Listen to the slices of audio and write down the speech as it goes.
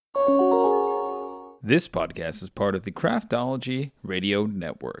This podcast is part of the Craftology Radio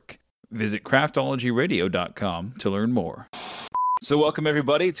Network. Visit craftologyradio.com to learn more. So welcome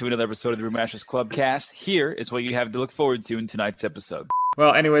everybody to another episode of the Brewmasters Clubcast. Here is what you have to look forward to in tonight's episode.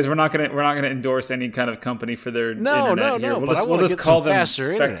 Well, anyways, we're not gonna endorse any kind of company for their internet here. We'll just call them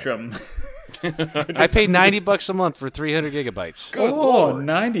Spectrum. I pay $90 a month for 300 gigabytes. Good Lord.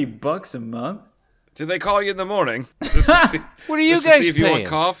 $90 a month? Did they call you in the morning? Just to see, what are you just guys to see if paying? you want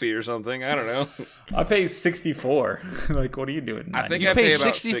coffee or something? I don't know. I pay $64. Like, what are you doing? I think You I pay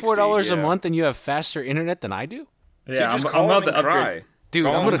about $64 $60, a month and you have faster internet than I do? Yeah, Dude, just I'm call about them to and upgrade. cry. Dude,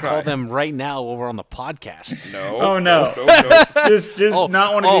 Call I'm going to and call cry. them right now while we're on the podcast. No. Oh, no. No. Just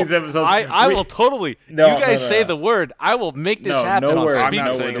not one of these episodes. I will totally. No, you guys no. say the word. I will make this happen no on word. I'm speed. not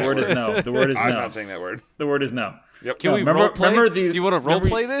No saying word. that The word is word. no. The word is I'm no. not saying that word. The word is no. Yep. Can we remember- role play? remember these- Do you want to role remember-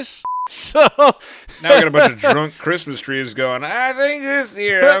 play this? So Now we got a bunch of drunk Christmas trees going, I think this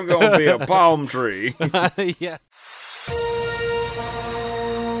year I'm going to be a palm tree. yeah.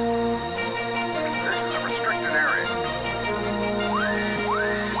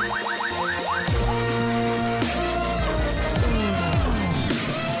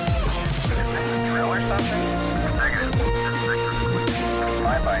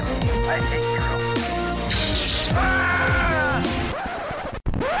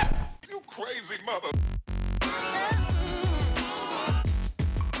 You crazy mother.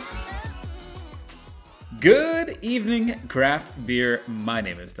 Good evening, craft beer. My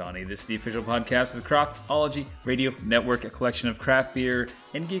name is Donnie. This is the official podcast of the Craftology Radio Network, a collection of craft beer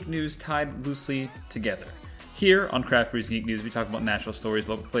and geek news tied loosely together. Here on Craft Brews Geek News, we talk about national stories,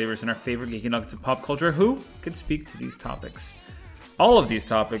 local flavors, and our favorite geeky nuggets of pop culture. Who could speak to these topics? All of these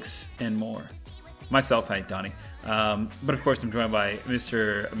topics and more. Myself, hi, Donnie. But of course, I'm joined by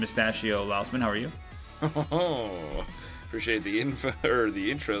Mr. Mustachio Lausman. How are you? Oh, appreciate the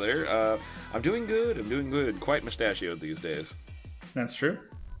intro there. I'm doing good. Quite mustachioed these days. That's true.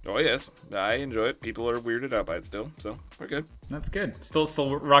 Oh, yes. I enjoy it. People are weirded out by it still, so we're good. That's good. Still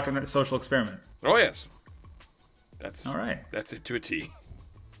rocking that social experiment. Oh, yes. That's All right. That's it to a T.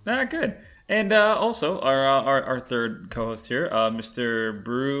 Good. And also, our third co-host here, Mr.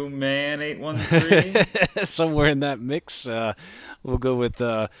 Brewman813. Somewhere in that mix, we'll go with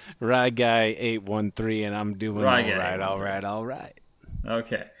Rye Guy 813, and I'm doing Rye Guy all right.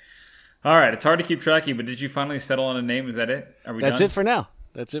 Okay. All right. It's hard to keep track of you, but did you finally settle on a name? Is that it? Are we That's done? it for now.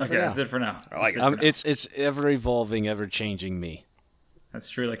 That's it for now. That's it for now. I like That's it. it for now. It's ever evolving, ever changing me. That's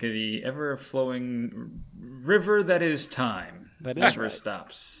true. Like the ever-flowing river that is time. That is Never right.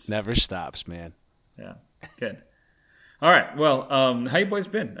 stops. Never stops, man. Yeah. Good. All right. Well, how you boys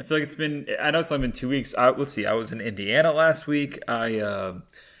been? I feel like I know it's only been 2 weeks. Let's see. I was in Indiana last week. I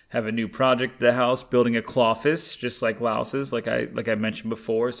have a new project at the house, building a clawfish, just like Louse's, like I mentioned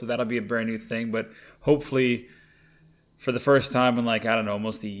before. So that'll be a brand new thing. But hopefully, for the first time in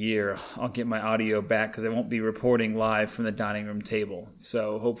almost a year, I'll get my audio back because I won't be reporting live from the dining room table.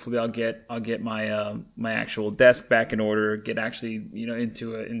 So hopefully, I'll get my my actual desk back in order. Get actually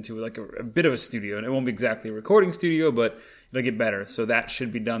into a bit of a studio, and it won't be exactly a recording studio, but it'll get better. So that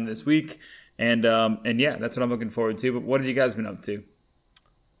should be done this week, and yeah, that's what I'm looking forward to. But what have you guys been up to?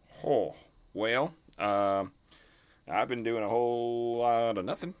 Oh, well, I've been doing a whole lot of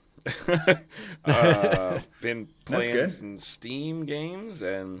nothing. Been playing good. some Steam games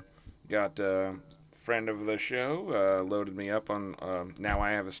and got a friend of the show loaded me up on. Now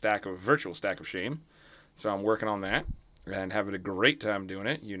I have a virtual stack of shame, so I'm working on that and having a great time doing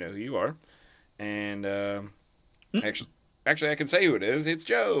it. You know who you are, and actually, I can say who it is. It's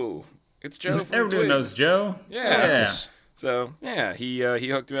Joe. It's Joe. From Everyone Twig. knows Joe. Yeah. So yeah, he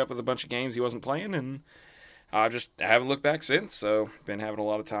hooked me up with a bunch of games he wasn't playing, and I haven't looked back since. So been having a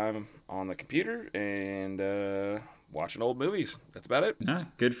lot of time on the computer and watching old movies. That's about it. Ah,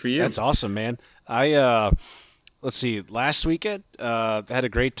 good for you. That's awesome, man. I let's see. Last weekend, had a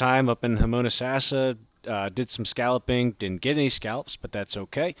great time up in Hamona-Sassa. Did some scalloping. Didn't get any scallops, but that's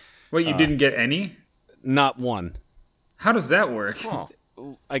okay. Wait, you didn't get any? Not one. How does that work? Oh,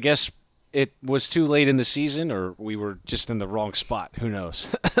 I guess it was too late in the season, or we were just in the wrong spot. Who knows?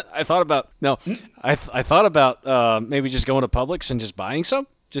 I thought about maybe just going to Publix and just buying some,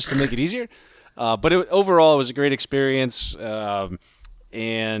 just to make it easier. But overall, it was a great experience. And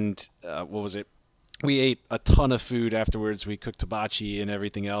what was it? We ate a ton of food afterwards. We cooked hibachi and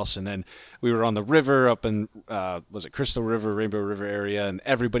everything else, and then we were on the river up in was it Crystal River, Rainbow River area, and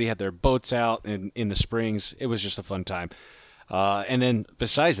everybody had their boats out in the springs. It was just a fun time. And then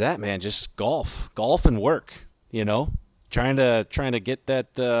besides that, man, just golf and work. You know, trying to get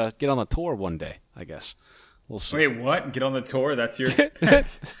that get on the tour one day. I guess we'll see. Wait, what? Get on the tour? That's your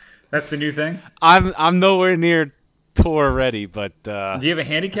That's the new thing. I'm nowhere near tour ready, but Do you have a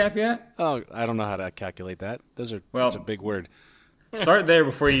handicap yet? oh, I don't know how to calculate that. That's a big word. Start there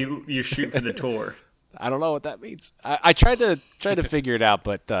before you shoot for the tour. I don't know what that means. I tried to figure it out,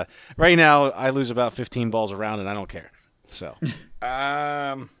 but right now I lose about 15 balls around, and I don't care. So,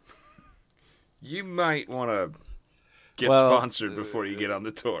 You might want to get Well, sponsored before you get on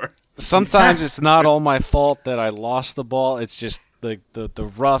the tour. sometimes it's not all my fault that I lost the ball. It's just the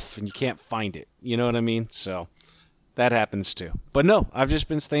rough, and you can't find it. You know what I mean? So that happens too. But no, I've just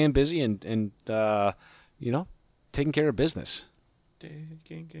been staying busy and taking care of business.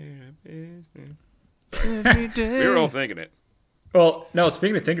 Taking care of business. We were all thinking it. Well, no,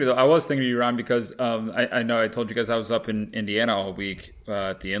 speaking of thinking, though, I was thinking of you, Ron, because I know I told you guys I was up in Indiana all week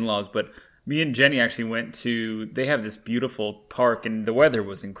at the in-laws, but me and Jenny actually went to, they have this beautiful park, and the weather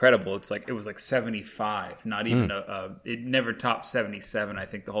was incredible. It was like 75, not even it never topped 77, I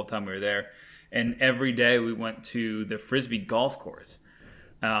think, the whole time we were there. And every day we went to the Frisbee golf course,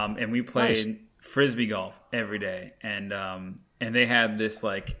 and we played Frisbee golf every day. And they had this,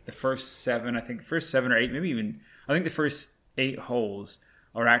 like, the first 7 or 8, maybe even, I think the first 8 holes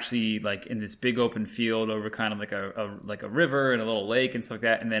are actually like in this big open field over kind of like a river and a little lake and stuff like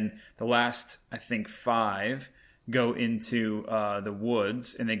that. And then the last, I think, 5 go into the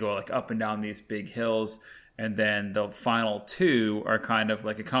woods, and they go like up and down these big hills. And then the final 2 are kind of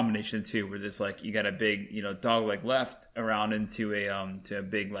like a combination of 2, where there's like, you got a big, dog leg left around into to a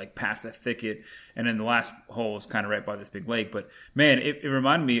big, like, past a thicket. And then the last hole is kind of right by this big lake. But man, it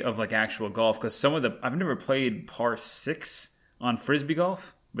reminded me of like actual golf, because I've never played par 6 on Frisbee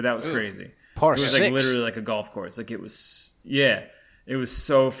golf, but that was crazy. Par It was 6? like literally like a golf course. Like it was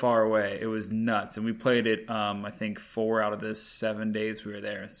so far away. It was nuts. And we played it, I think 4 out of the 7 days we were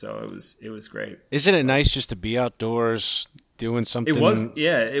there. So it was great. Isn't it nice just to be outdoors doing something? It was,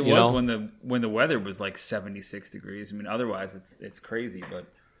 when the weather was like 76 degrees. I mean, otherwise it's crazy,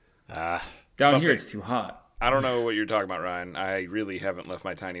 but down here it's too hot. I don't know what you're talking about, Ryan. I really haven't left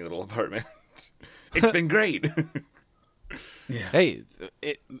my tiny little apartment. It's been great. Yeah. Hey,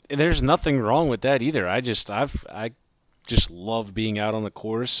 there's nothing wrong with that either. I just love being out on the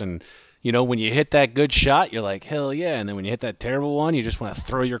course, and when you hit that good shot, you're like, hell yeah, and then when you hit that terrible one, you just want to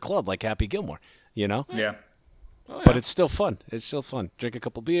throw your club like Happy Gilmore, Yeah. Oh, yeah. But it's still fun. Drink a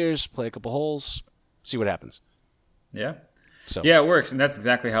couple beers, play a couple holes, see what happens. Yeah. So Yeah, it works, and that's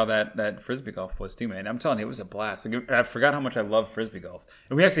exactly how that Frisbee golf was too, man. I'm telling you, it was a blast. I forgot how much I love Frisbee golf.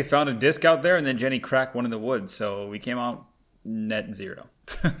 And we actually found a disc out there, and then Jenny cracked one in the woods, so we came out net 0.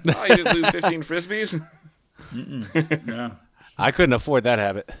 Oh, you didn't lose 15 Frisbees? No. I couldn't afford that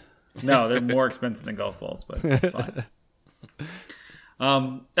habit. No, they're more expensive than golf balls, but it's fine.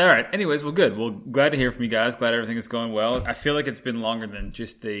 All right. Anyways, well, good. Well, glad to hear from you guys. Glad everything is going well. I feel like it's been longer than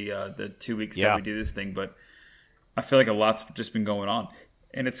just the 2 weeks that we do this thing, but I feel like a lot's just been going on,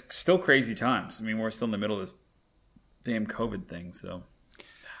 and it's still crazy times. I mean, we're still in the middle of this damn COVID thing, so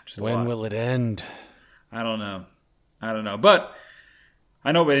just a When lot. will it end? I don't know, but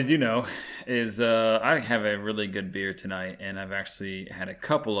I know what I do know is I have a really good beer tonight, and I've actually had a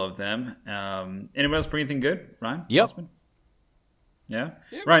couple of them. Anyone else bring anything good, Ryan? Yep. Osman? Yeah?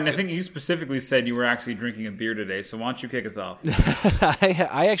 Ryan, I think you specifically said you were actually drinking a beer today, so why don't you kick us off?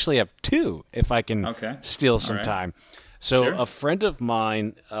 I actually have 2, if I can steal some right. time. So Sure. a friend of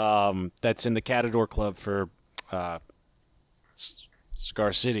mine that's in the Catador Club for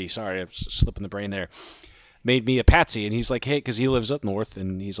Cigar City, sorry, I'm slipping the brain there, made me a Patsy, and he's like, hey, because he lives up north,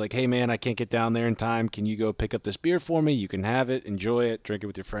 and he's like, hey, man, I can't get down there in time. Can you go pick up this beer for me? You can have it, enjoy it, drink it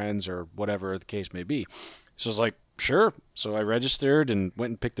with your friends, or whatever the case may be. So I was like, sure. So I registered and went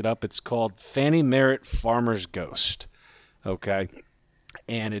and picked it up. It's called Fanny Merritt Farmer's Ghost. Okay.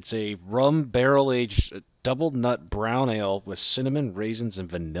 And it's a rum barrel-aged double nut brown ale with cinnamon, raisins, and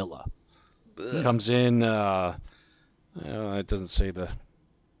vanilla. It comes in, it doesn't say the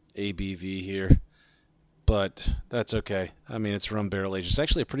ABV here, but that's okay. I mean, it's rum barrel-aged. It's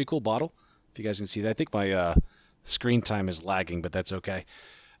actually a pretty cool bottle, if you guys can see that. I think my screen time is lagging, but that's okay.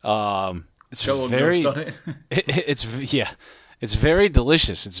 It's Got a little very, ghost on it. it's very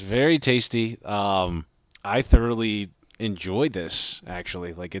delicious. It's very tasty. I thoroughly enjoyed this,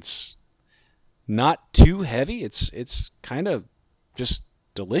 actually. Like, it's not too heavy. It's kind of just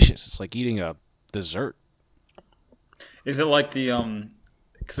delicious. It's like eating a dessert. Is it like the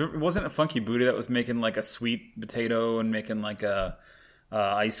because it wasn't a Funky Buddha that was making like a sweet potato and making like a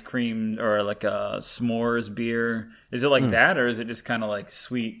ice cream or like a s'mores beer? Is it like that, or is it just kind of like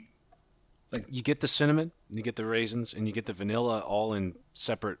sweet? Like, you get the cinnamon, you get the raisins, and you get the vanilla all in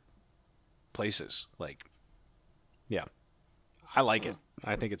separate places. Like, yeah, I like it.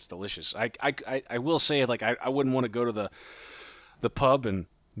 I think it's delicious. I will say, like, I wouldn't want to go to the pub and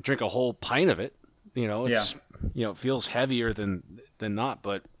drink a whole pint of it. It's it feels heavier than not,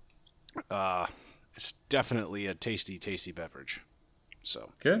 but it's definitely a tasty, tasty beverage.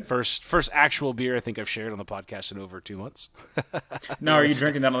 So good. First actual beer I think I've shared on the podcast in over 2 months. Now, are you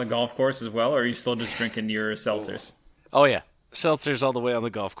drinking that on the golf course as well, or are you still just drinking your seltzers? Oh yeah, seltzers all the way on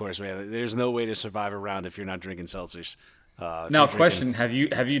the golf course, man. There's no way to survive a round if you're not drinking seltzers. Now, question: Have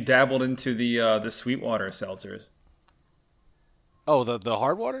you dabbled into the Sweetwater seltzers? Oh, the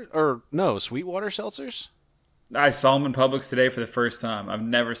hard water or no Sweetwater seltzers? I saw them in Publix today for the first time. I've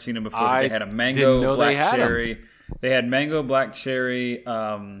never seen them before. They had a mango black cherry. They had mango black cherry,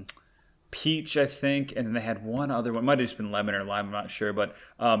 peach, I think, and then they had one other one. Might have just been lemon or lime. I'm not sure, but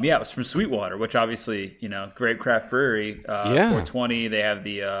it was from Sweetwater, which obviously great craft brewery. 420. They have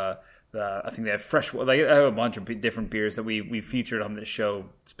I think they have fresh. They have a bunch of different beers that we featured on this show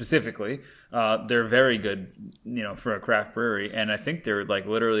specifically. They're very good, for a craft brewery, and I think they're like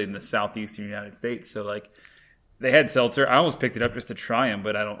literally in the southeastern United States. So like, they had seltzer. I almost picked it up just to try them,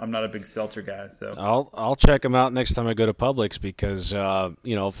 but I'm not a big seltzer guy. So I'll check them out next time I go to Publix because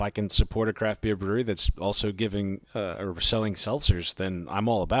if I can support a craft beer brewery that's also giving or selling seltzers, then I'm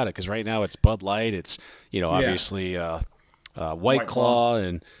all about it. Because right now it's Bud Light, it's obviously. White Claw,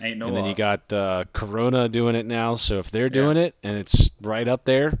 and then you got Corona doing it now. So if they're doing it and it's right up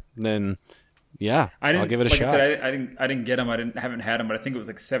there, then I'll give it a shot. I said, I didn't get them. Haven't had them, but I think it was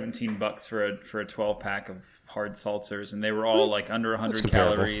like $17 for a 12 pack of hard seltzers, and they were all like under 100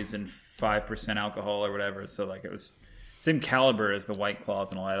 calories and 5% alcohol or whatever. So like it was same caliber as the White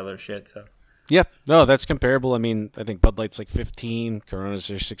Claws and all that other shit. So yeah, no, that's comparable. I mean, I think Bud Light's like 15, Corona's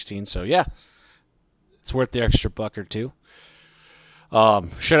 16. So yeah, it's worth the extra buck or two.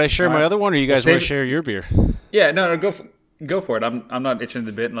 Should I share my other one, or you guys want to share your beer? Yeah, no, go for it. I'm not itching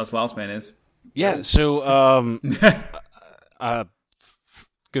the bit unless Louse Man is. Yeah, so a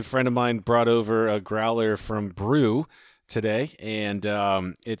good friend of mine brought over a growler from Brew today, and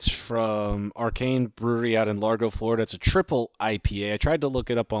it's from Arcane Brewery out in Largo, Florida. It's a triple IPA. I tried to look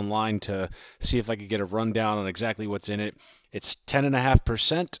it up online to see if I could get a rundown on exactly what's in it. It's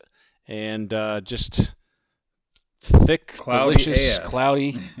 10.5%, and just thick, cloudy delicious, AF.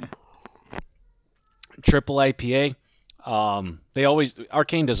 Cloudy triple IPA.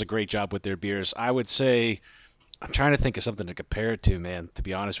 Arcane does a great job with their beers. I would say, I'm trying to think of something to compare it to, man, to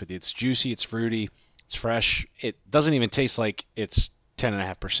be honest with you. It's juicy, it's fruity, it's fresh. It doesn't even taste like it's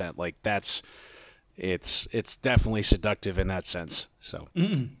 10.5%. Like it's definitely seductive in that sense. So,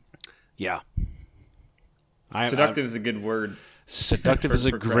 yeah. Seductive is a good word. Seductive is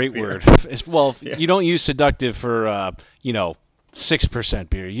a great word. You don't use seductive for 6%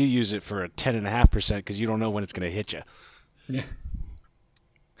 beer. You use it for a 10.5% because you don't know when it's going to hit you. Yeah.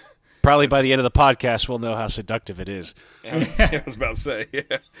 Probably by the end of the podcast, we'll know how seductive it is. Yeah, I was about to say,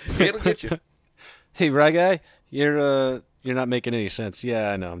 it'll get you. Hey, Rye Guy, you're not making any sense.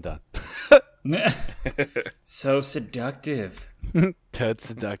 Yeah, I know. I'm done. So seductive. Toad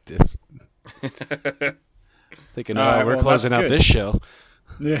seductive. Thinking, we're closing out this show.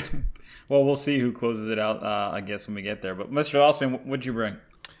 Yeah. Well, we'll see who closes it out, I guess, when we get there. But Mr. Lossman, what'd you bring?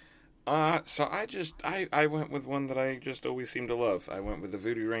 So I went with one that I just always seem to love. I went with the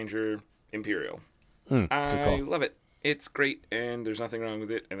Voodoo Ranger Imperial. I love it. It's great, and there's nothing wrong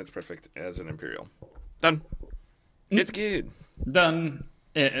with it, and it's perfect as an Imperial. Done. It's good. Done.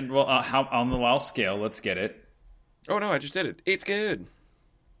 And well, how on the WoW scale? Let's get it. Oh no, I just did it. It's good.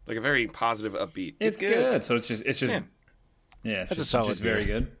 Like a very positive, upbeat. It's good. So it's just That's a solid just very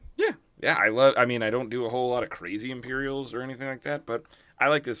good. Yeah, I mean, I don't do a whole lot of crazy Imperials or anything like that, but I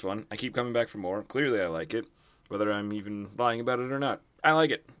like this one. I keep coming back for more. Clearly I like it, whether I'm even lying about it or not. I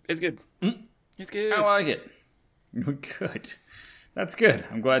like it. It's good. It's good. I like it. Good. That's good.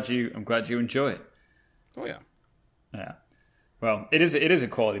 I'm glad you enjoy it. Oh yeah. Yeah. Well, it is a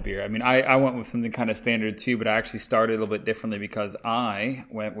quality beer. I mean, I went with something kind of standard too, but I actually started a little bit differently because I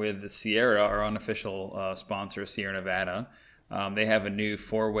went with the Sierra, our unofficial sponsor, Sierra Nevada. They have a new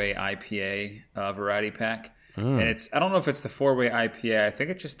 4-way IPA variety pack. And I don't know if it's the 4-way IPA. I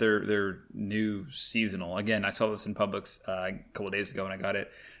think it's just their new seasonal. Again, I saw this in Publix a couple of days ago when I got it.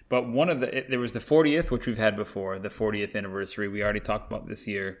 But there was the 40th, which we've had before, the 40th anniversary. We already talked about this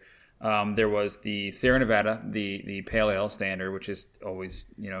year. There was the Sierra Nevada, the Pale Ale Standard, which is always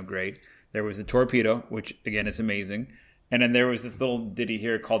great. There was the Torpedo, which again is amazing. And then there was this little ditty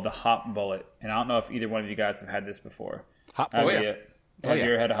here called the Hop Bullet. And I don't know if either one of you guys have had this before. Hop Bullet. Have you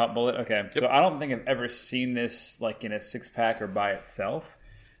ever had a Hop Bullet? Okay. Yep. So I don't think I've ever seen this like in a 6-pack or by itself.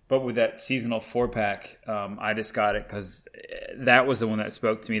 But with that seasonal 4-pack, I just got it because that was the one that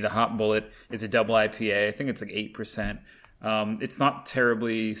spoke to me. The Hot Bullet is a double IPA. I think it's like 8%. It's not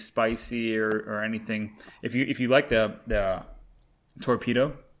terribly spicy or anything. If you like the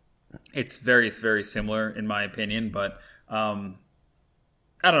Torpedo, it's very similar in my opinion. But I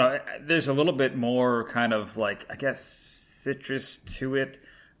don't know. There's a little bit more kind of like, I guess, citrus to it.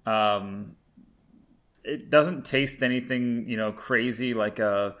 It doesn't taste anything, crazy like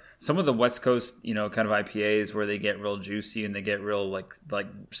some of the West Coast, kind of IPAs where they get real juicy and they get real like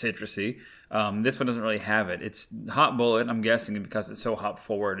citrusy. This one doesn't really have it. It's Hot Bullet, I'm guessing, because it's so hop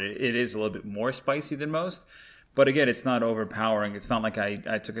forward. It is a little bit more spicy than most. But again, it's not overpowering. It's not like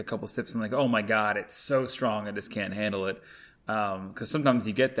I took a couple sips and like, oh my God, it's so strong, I just can't handle it. Because sometimes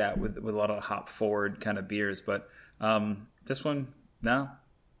you get that with a lot of hop forward kind of beers. But this one, no,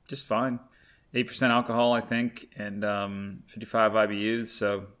 just fine. 8% alcohol, I think, and 55 IBUs.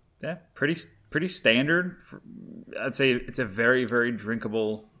 So, yeah, pretty standard. I'd say it's a very, very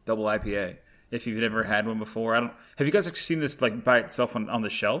drinkable double IPA. If you've never had one before, have you guys actually seen this like by itself on the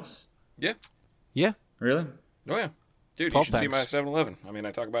shelves? Yeah. Yeah. Really? Oh, yeah. Dude, 12 you should see packs. my 7-Eleven. I mean,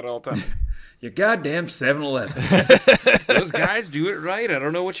 I talk about it all the time. Your goddamn 7-Eleven. Those guys do it right. I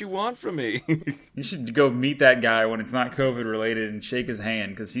don't know what you want from me. You should go meet that guy when it's not COVID related and shake his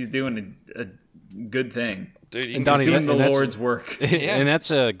hand because he's doing a good thing. Dude, you And can Donnie, He's doing the that's- Lord's work. And that's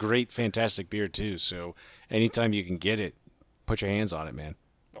a great, fantastic beer too. So anytime you can get it, put your hands on it, man.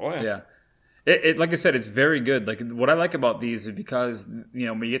 Oh, yeah. Yeah. It like I said, it's very good. Like what I like about these is because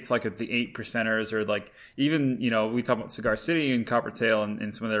when you get to like the 8%ers or like even we talk about Cigar City and Coppertail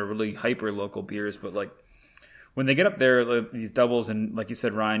and some of their really hyper local beers, but like when they get up there, like, these doubles and like you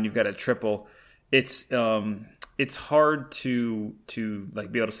said, Ryan, you've got a triple. It's hard to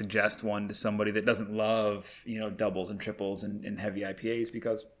like be able to suggest one to somebody that doesn't love doubles and triples and heavy IPAs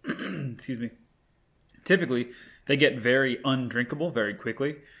because excuse me, typically they get very undrinkable very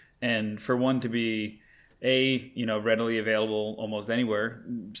quickly. And for one to be readily available almost anywhere,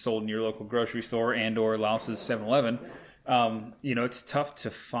 sold in your local grocery store and or Louse's 7-Eleven, it's tough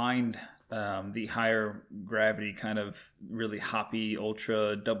to find the higher gravity kind of really hoppy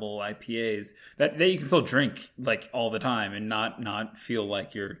ultra double IPAs that you can still drink like all the time and not feel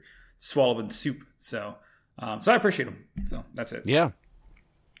like you're swallowing soup. So I appreciate them. So that's it. Yeah.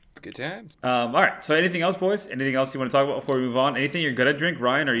 Good times. All right. So anything else, boys? Anything else you want to talk about before we move on? Anything you're gonna drink,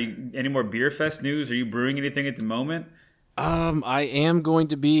 Ryan? Are you any more Beer Fest news? Are you brewing anything at the moment? I am going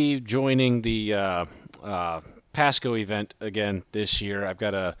to be joining the Pasco event again this year. I've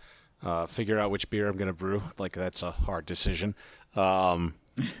got to figure out which beer I'm going to brew. Like, that's a hard decision. Of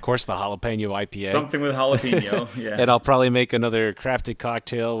course, the jalapeno IPA. Something with jalapeno. Yeah. And I'll probably make another crafted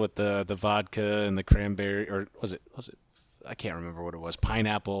cocktail with the vodka and the cranberry, or was it? I can't remember what it was.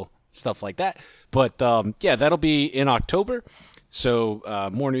 Pineapple, stuff like that. But yeah, that'll be in October. So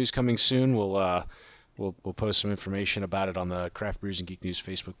more news coming soon. We'll post some information about it on the Craft Brews and Geek News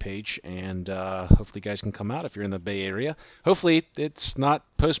Facebook page, and hopefully you guys can come out if you're in the Bay Area. Hopefully it's not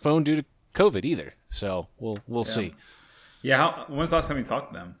postponed due to COVID either. So we'll see. Yeah. When's the last time you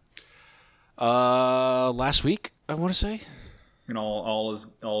talked to them? Last week, I want to say. And all is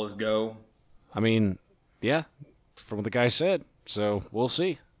go. I mean, yeah, from what the guy said. So we'll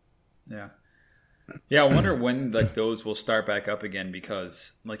see. Yeah. Yeah, I wonder when like those will start back up again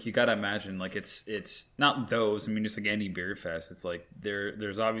because like you gotta imagine like it's not those. I mean, just like any beer fest, it's like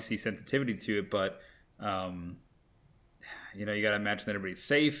there's obviously sensitivity to it, but you gotta imagine that everybody's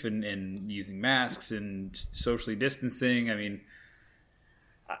safe and using masks and socially distancing. I mean,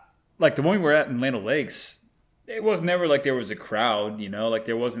 like the one we were at in Land O'Lakes, it was never like there was a crowd, like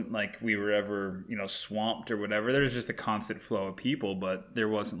there wasn't like we were ever, swamped or whatever. There's just a constant flow of people, but there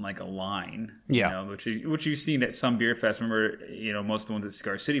wasn't like a line, which you've seen at some beer fest. Remember, most of the ones that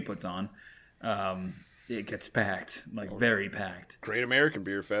Cigar City puts on, it gets packed, like very packed. Great American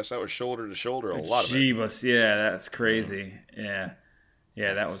Beer Fest. That was shoulder to shoulder, a lot of it. Jeebus, yeah, that's crazy.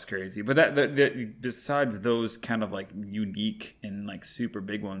 Yeah, that was crazy. But that besides those kind of like unique and like super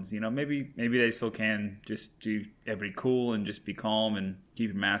big ones, maybe they still can just do everybody cool and just be calm and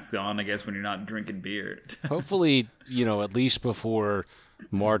keep your mask on, I guess, when you're not drinking beer. Hopefully, at least before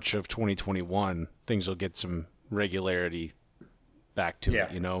March of 2021, things will get some regularity back to it,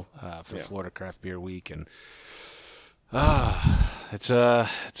 for Florida Craft Beer Week. And it's a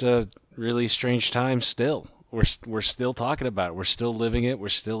really strange time still. We're still talking about it. We're still living it. We're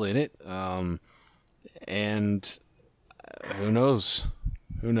still in it. And who knows?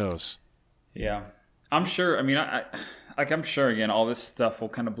 Who knows? Yeah. I'm sure. I mean, I'm sure again, all this stuff will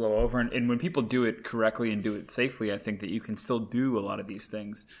kind of blow over, and when people do it correctly and do it safely, I think that you can still do a lot of these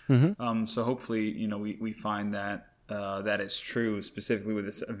things. So hopefully, we find that that is true, specifically with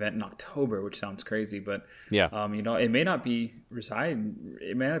this event in October, which sounds crazy, but Yeah. it may not be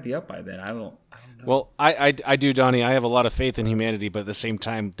it may not be up by then. I don't know. Well, I do, Donnie. I have a lot of faith in humanity, but at the same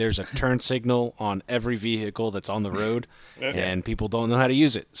time, there's a turn signal on every vehicle that's on the road, and people don't know how to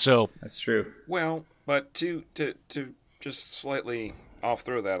use it. So That's true. Well, but to just slightly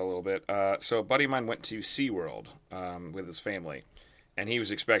off-throw that a little bit, so a buddy of mine went to SeaWorld with his family, and he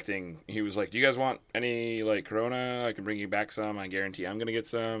was like, do you guys want any, like, Corona? I can bring you back some. I guarantee I'm going to get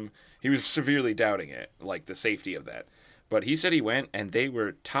some. He was severely doubting it, like, the safety of that. But he said he went, and they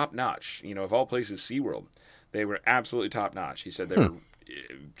were top-notch. Of all places, SeaWorld. They were absolutely top-notch. He said they were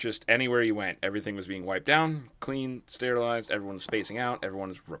just anywhere you went, everything was being wiped down, clean, sterilized, everyone was spacing out, everyone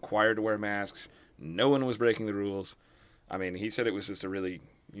was required to wear masks, no one was breaking the rules. I mean, he said it was just a really,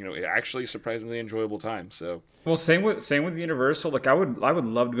 actually surprisingly enjoyable time. So, well, same with Universal. Like, I would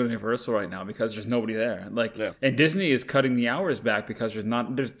love to go to Universal right now because there's nobody there. Like, and Disney is cutting the hours back because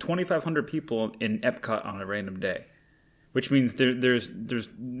there's 2,500 people in Epcot on a random day, which means there's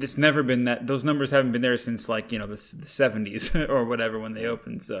it's never been that. Those numbers haven't been there since, like, the 70s or whatever when they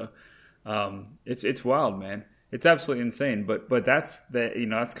opened. So, it's wild, man. It's absolutely insane. But that's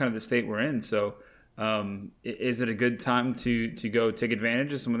that's kind of the state we're in. So. Is it a good time to go take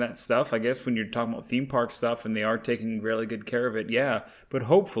advantage of some of that stuff? I guess when you're talking about theme park stuff and they are taking really good care of it, yeah. But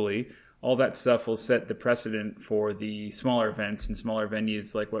hopefully all that stuff will set the precedent for the smaller events and smaller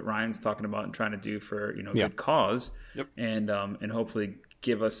venues like what Ryan's talking about and trying to do for good cause. Yep. And hopefully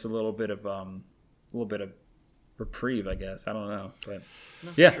give us a little bit of reprieve, I guess. I don't know, but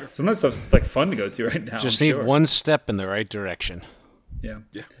sure. Some of that stuff's like fun to go to right now. just need one step in the right direction. Yeah.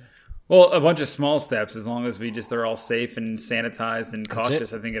 yeah. Well, a bunch of small steps, as long as they're all safe and sanitized and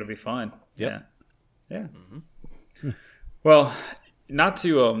cautious, I think it'll be fine. Yep. Yeah. Well, not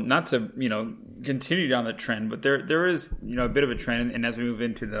to continue down the trend, but there is a bit of a trend, and as we move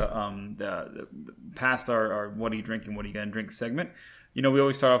into the past our what are you drinking, what are you gonna drink segment, we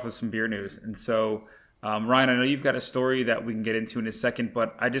always start off with some beer news, and so. Ryan, I know you've got a story that we can get into in a second,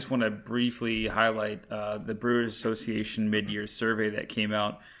 but I just want to briefly highlight the Brewers Association mid-year survey that came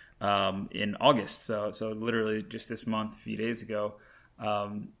out in August. So literally just this month, a few days ago.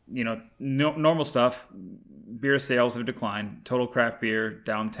 Normal stuff. Beer sales have declined. Total craft beer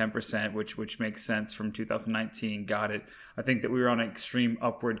down 10%, which makes sense from 2019. Got it. I think that we were on an extreme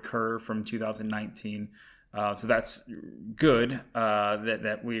upward curve from 2019. So that's good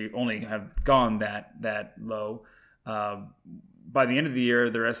that we only have gone that low. By the end of the year,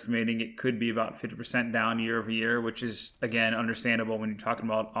 they're estimating it could be about 50% down year over year, which is, again, understandable when you're talking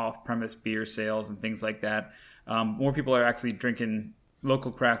about off-premise beer sales and things like that. More people are actually drinking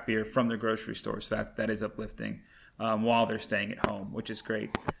local craft beer from their grocery stores, so that is uplifting while they're staying at home, which is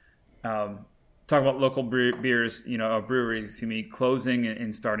great. Talk about local beers, breweries, closing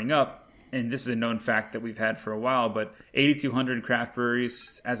and starting up. And this is a known fact that we've had for a while, but 8,200 craft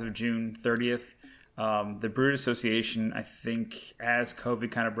breweries as of June 30th. The Brewers Association, I think, as COVID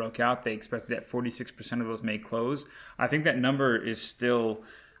kind of broke out, they expected that 46% of those may close. I think that number is still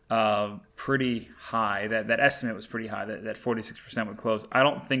pretty high. That estimate was pretty high, that 46% would close. I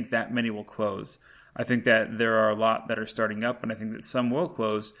don't think that many will close. I think that there are a lot that are starting up, and I think that some will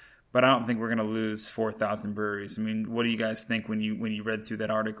close. But I don't think we're going to lose 4,000 breweries. I mean, what do you guys think when you read through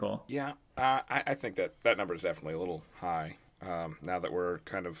that article? Yeah, I think that number is definitely a little high now that we're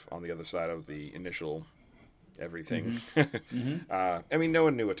kind of on the other side of the initial everything. Mm-hmm. I mean, no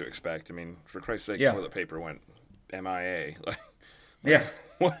one knew what to expect. I mean, for Christ's sake, toilet paper went MIA.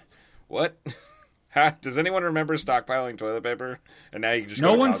 What? Does anyone remember stockpiling toilet paper? And now you just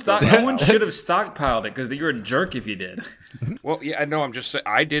no one should have stockpiled it because you're a jerk if you did. Well, yeah, no, I'm just saying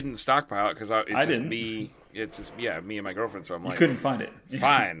I didn't stockpile it because it's just me. It's just me and my girlfriend. So I'm like, you couldn't find it.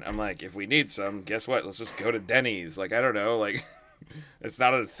 Fine. I'm like, if we need some, guess what? Let's just go to Denny's. Like, I don't know. Like, it's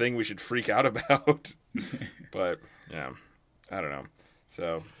not a thing we should freak out about. But yeah, I don't know.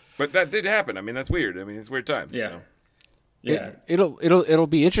 So, but that did happen. I mean, that's weird. I mean, it's weird times. Yeah. So. Yeah, it'll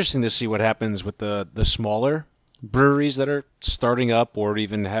be interesting to see what happens with the smaller breweries that are starting up or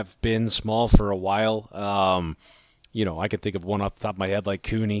even have been small for a while. I could think of one off the top of my head like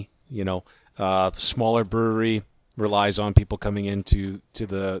Cooney. Smaller brewery relies on people coming into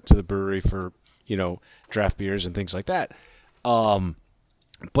the brewery for draft beers and things like that.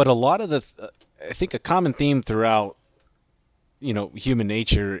 But a lot of I think a common theme throughout human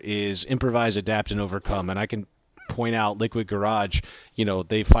nature is improvise, adapt, and overcome, and I can point out, Liquid Garage,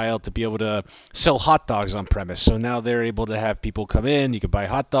 they filed to be able to sell hot dogs on premise. So now they're able to have people come in, you can buy a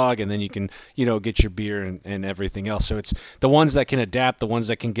hot dog, and then you can, get your beer and everything else. So it's the ones that can adapt, the ones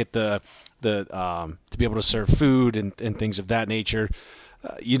that can get the to be able to serve food and things of that nature.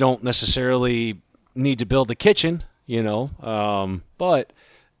 You don't necessarily need to build a kitchen, but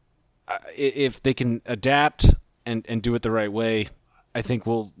if they can adapt and do it the right way, I think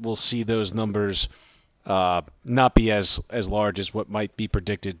we'll see those numbers not be as large as what might be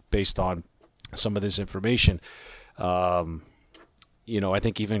predicted based on some of this information. I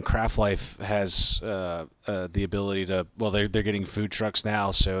think even Craft Life has the ability to. Well, they're getting food trucks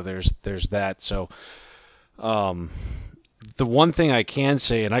now, so there's that. So, the one thing I can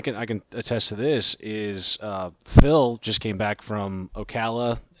say, and I can attest to this, is Phil just came back from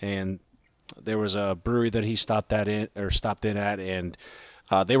Ocala, and there was a brewery that he stopped in at, and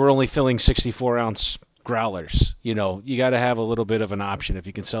they were only filling 64-ounce growlers. You got to have a little bit of an option. If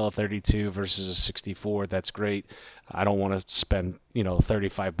you can sell a 32 versus a 64, that's great. I don't want to spend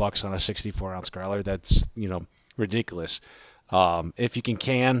 $35 on a 64-ounce growler. That's ridiculous. If you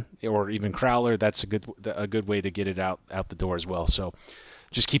can or even crowler, that's a good way to get it out the door as well. So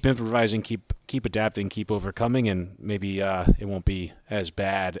just keep improvising, keep adapting, keep overcoming, and maybe it won't be as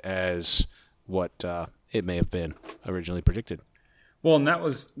bad as what it may have been originally predicted. Well, and that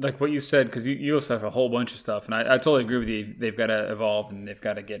was like what you said, because you also have a whole bunch of stuff, and I totally agree with you. They've got to evolve, and they've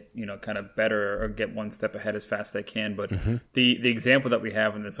got to get kind of better or get one step ahead as fast as they can. But the example that we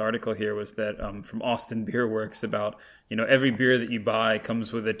have in this article here was that from Austin Beer Works about every beer that you buy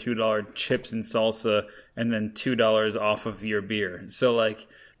comes with a $2 chips and salsa, and then $2 off of your beer. So like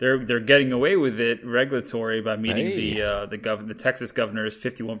they're getting away with it regulatory by meeting the Texas governor's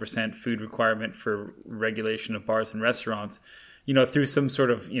 51% food requirement for regulation of bars and restaurants. Through some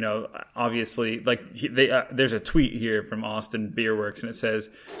sort of, obviously, like there's a tweet here from Austin Beer Works, and it says,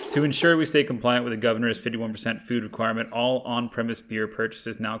 to ensure we stay compliant with the governor's 51% food requirement, all on-premise beer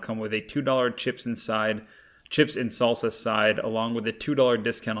purchases now come with a $2 chips and salsa side, along with a $2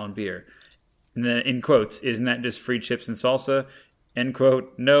 discount on beer. And then in quotes, isn't that just free chips and salsa? End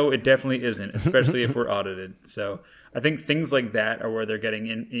quote. No, it definitely isn't, especially if we're audited. So I think things like that are where they're getting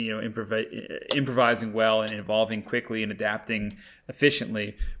in, improvising well and evolving quickly and adapting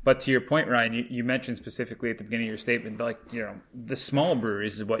efficiently. But to your point, Ryan, you mentioned specifically at the beginning of your statement, like, the small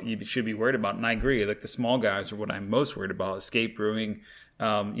breweries is what you should be worried about. And I agree. Like the small guys are what I'm most worried about. Escape Brewing,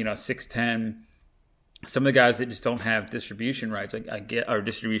 610. Some of the guys that just don't have distribution rights, I get, or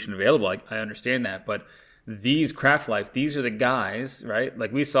distribution available. I understand that, but these Craft Life, these are the guys, right?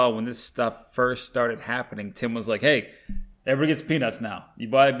 Like we saw when this stuff first started happening, Tim was like, hey, everybody gets peanuts now. You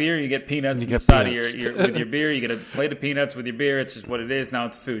buy a beer, you get peanuts inside of with your beer. You get a plate of peanuts with your beer. It's just what it is. Now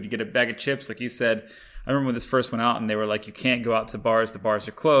it's food. You get a bag of chips, like you said. I remember when this first went out and they were like, you can't go out to bars. The bars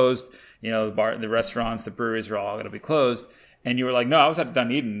are closed. The restaurants, the breweries are all going to be closed. And you were like, no, I was at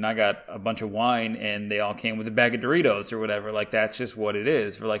Dunedin and I got a bunch of wine and they all came with a bag of Doritos or whatever. Like, that's just what it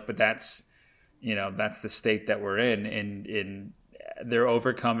is. We're like, but that's the state that we're in, and they're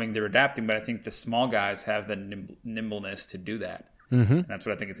overcoming, they're adapting. But I think the small guys have the nimbleness to do that. Mm-hmm. And that's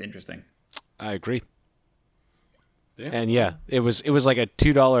what I think is interesting. I agree. Yeah. And it was like a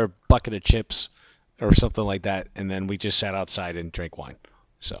 $2 bucket of chips or something like that, and then we just sat outside and drank wine.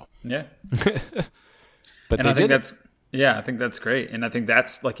 So yeah, but and I think that's great, and I think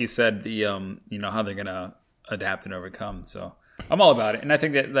that's, like you said, the how they're gonna adapt and overcome. So I'm all about it, and I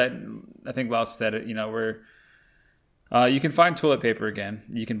think that I think Klaus said it. We're you can find toilet paper again.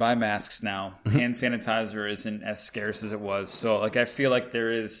 You can buy masks now. Hand sanitizer isn't as scarce as it was. So like I feel like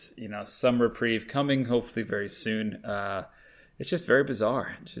there is some reprieve coming, hopefully very soon. It's just very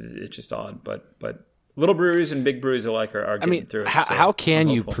bizarre. It's just odd, but little breweries and big breweries alike are getting through it. How can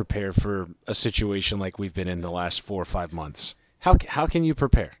you prepare for a situation like we've been in the last 4 or 5 months? How can you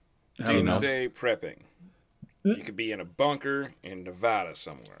prepare? Doomsday prepping. You could be in a bunker in Nevada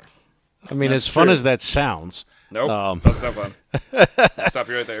somewhere. I mean, as fun as that sounds. Nope, that's not fun. Stop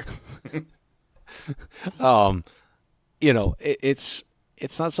you right there.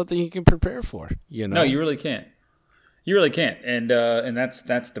 It's not something you can prepare for. No, you really can't. You really can't, and that's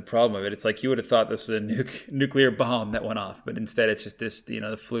the problem of it. It's like you would have thought this was a nuclear bomb that went off, but instead it's just this,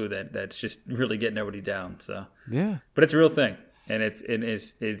 the flu that's just really getting everybody down. So yeah, but it's a real thing, and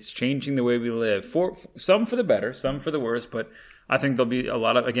it's changing the way we live. For some for the better, some for the worse. But I think there'll be a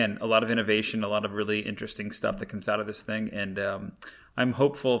lot of innovation, a lot of really interesting stuff that comes out of this thing, and I'm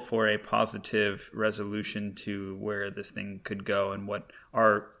hopeful for a positive resolution to where this thing could go and what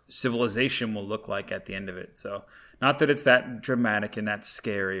our civilization will look like at the end of it. So not that it's that dramatic and that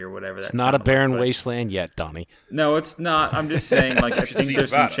scary or whatever. It's not a barren wasteland yet, Donnie. No, it's not. I'm just saying, like, I think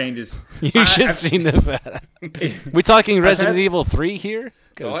there's some changes. You should see Nevada. We talking Resident Evil 3 here?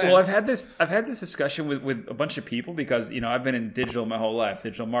 Well, I've had this discussion with a bunch of people because, you know, I've been in digital my whole life,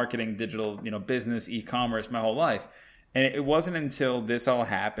 digital marketing, digital, you know, business, e-commerce my whole life. And it wasn't until this all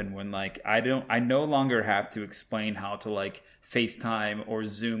happened when, like, I no longer have to explain how to, like, FaceTime or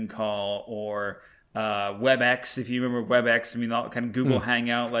Zoom call or WebEx, if you remember WebEx. I mean, all kind of Google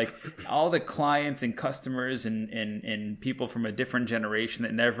Hangout, like all the clients and customers and people from a different generation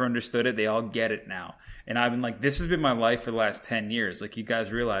that never understood it, they all get it now. And I've been like, this has been my life for the last 10 years. Like, you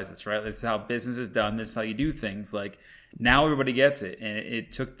guys realize this, right? This is how business is done. This is how you do things. Like, now everybody gets it. And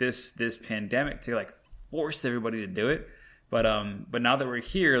it took this pandemic to, like, force everybody to do it. But now that we're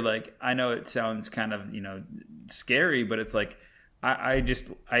here, like, I know it sounds kind of, you know, scary, but it's like, I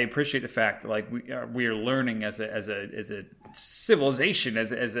appreciate the fact that, like, we are learning as a civilization,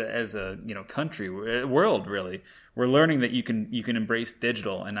 as a you know, country, world, really. We're learning that you can embrace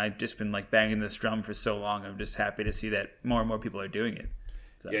digital, and I've just been, like, banging this drum for so long. I'm just happy to see that more and more people are doing it.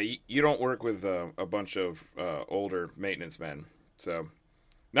 So. Yeah, you don't work with a bunch of older maintenance men, so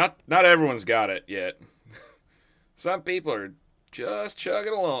not everyone's got it yet. Some people are just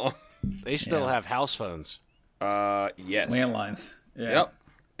chugging along. They still have house phones. Yes. Landlines. Yeah. Yep.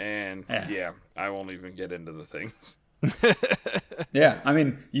 And I won't even get into the things. Yeah, I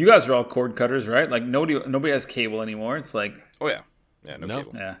mean, you guys are all cord cutters, right? Like, nobody has cable anymore. It's like, oh yeah, no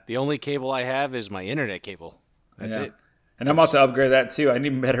cable. Yeah. The only cable I have is my internet cable. That's it. And I'm about to upgrade that too. I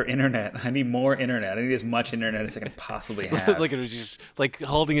need better internet. I need more internet. I need as much internet as I can possibly have. Look at him, just like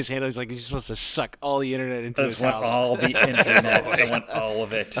holding his hand. He's like, he's supposed to suck all the internet into his want house. all the internet. I want all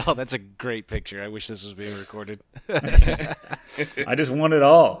of it. Oh, that's a great picture. I wish this was being recorded. I just want it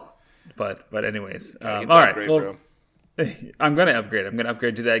all. But anyways, all right. Upgrade, well, bro. I'm gonna upgrade. I'm gonna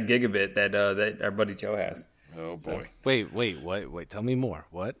upgrade to that gigabit that our buddy Joe has. Oh boy. Wait. Tell me more.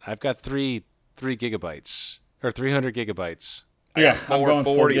 What? I've got 3 gigabytes or 300 gigabytes. Yeah, I'm going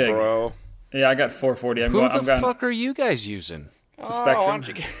 440, 4 gig. bro. Yeah, I got 440. Who the fuck are you guys using? Spectrum. Why don't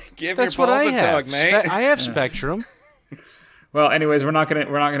you give That's your what I balls a have. tug, mate? I have Spectrum. Well, anyways, we're not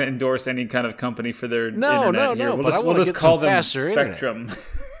gonna endorse any kind of company for their No, internet here. but I We'll wanna just get call some them faster Spectrum.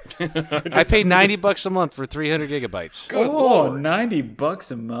 I pay $90 a month for 300 gigabytes. Good Oh, Lord.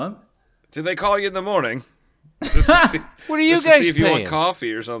 $90 a month. Did they call you in the morning? Just to see, What are you just to guys see if you want paying?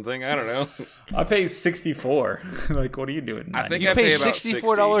 coffee or something? I don't know. I pay $64. Like, what are you doing? I think You I pay pay about $64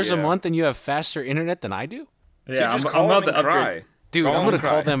 $60, a month and you have faster internet than I do? yeah, Dude, just I'm call about them to and upgrade. cry. Dude, Call I'm going to and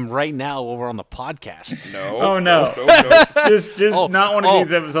call cry. them right now while we're on the podcast. No. Oh, no. No. Just not one of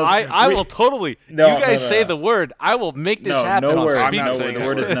these episodes. I will totally. No, you guys no, say no. the word. I will make this happen no on word. I'm speed. not No saying word. The that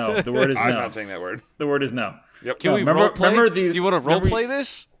word is word. no. The word is I'm no. not saying that word. The word is no. Yep. Can No, we remember- role play? remember these- Do you want to role remember- play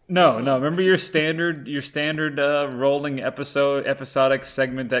this? No. Remember your standard rolling episodic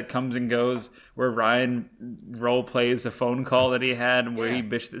segment that comes and goes, where Ryan role plays a phone call that he had, where he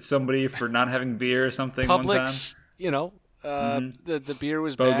bitched at somebody for not having beer or something one time. Publix, the beer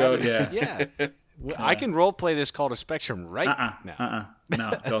was BOGO, bad. yeah. I can role play this called a Spectrum right now.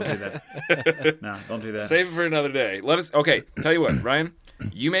 No, don't do that. No, don't do that. Save it for another day. Okay, tell you what, Ryan,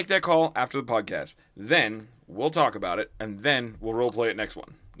 you make that call after the podcast. Then we'll talk about it, and then we'll role play it next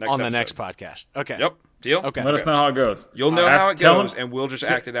one. On episode. the next podcast. Okay. Yep. Deal? Okay. Let us know how it goes. You'll know how it Tell goes, him- and we'll just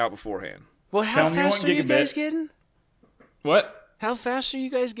act it out beforehand. Well, how Tell me fast one are you gigabit. guys getting? What? How fast are you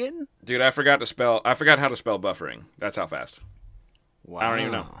guys getting? Dude, I forgot how to spell buffering. That's how fast. Wow. I don't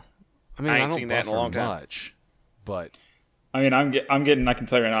even know. I mean, I I ain't don't seen that in a buffer long time. much, but I mean, I'm getting. I can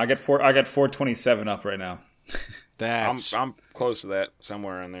tell you right now. I got 427 up right now. that's. I'm close to that,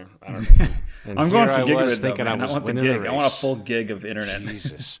 somewhere in there. I don't know. and I'm going here for I gigabit was though, thinking man. I was want the winning gig. the I want a race. full gig of internet.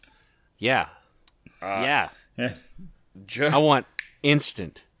 Jesus. Yeah. Yeah. Yeah. I want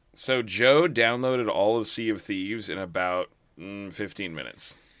instant. So Joe downloaded all of Sea of Thieves in about 15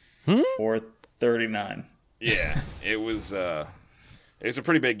 minutes. 439. Yeah, it was a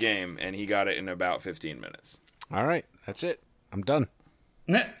pretty big game, and he got it in about 15 minutes. All right. That's it. I'm done.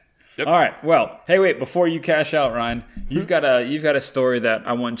 Yep. Yep. All right. Well, hey, wait. Before you cash out, Ryan, you've got a story that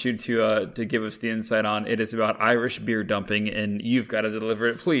I want you to give us the insight on. It is about Irish beer dumping, and you've got to deliver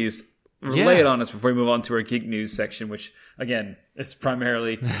it. Please lay it on us before we move on to our geek news section, which again is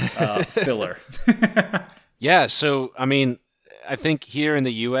primarily filler. Yeah. So, I mean, I think here in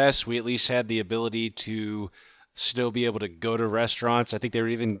the U.S., we at least had the ability to still be able to go to restaurants. I think they were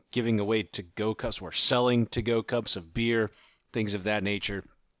even giving away to-go cups, or selling to-go cups of beer, things of that nature.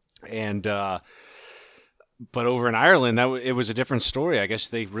 And but over in Ireland, it was a different story. I guess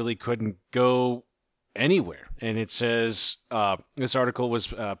they really couldn't go anywhere. And it says this article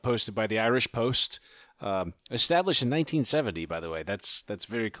was posted by the Irish Post, established in 1970. By the way, that's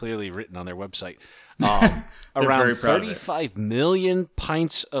very clearly written on their website. Around 35 million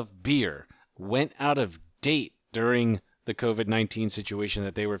pints of beer went out of date during the COVID-19 situation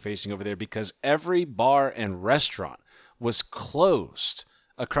that they were facing over there because every bar and restaurant was closed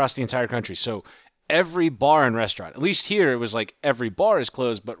across the entire country. So every bar and restaurant, at least here, it was like every bar is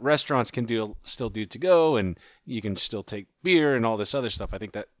closed, but restaurants can still do to go, and you can still take beer and all this other stuff. I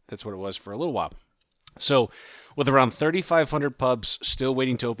think that's what it was for a little while. So with around 3,500 pubs still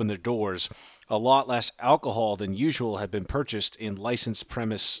waiting to open their doors, a lot less alcohol than usual had been purchased in licensed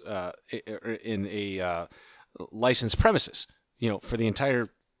premises, for the entire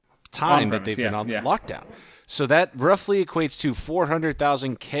time that they've been on lockdown. So that roughly equates to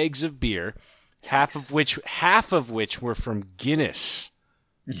 400,000 kegs of beer, half of which were from Guinness.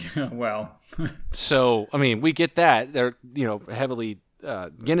 Yeah, well. So, I mean, we get that. They're, heavily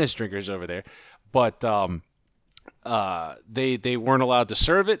Guinness drinkers over there. But they weren't allowed to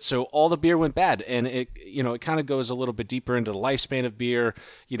serve it, so all the beer went bad. And it kind of goes a little bit deeper into the lifespan of beer.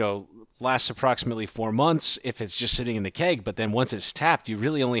 Lasts approximately 4 months if it's just sitting in the keg. But then once it's tapped, you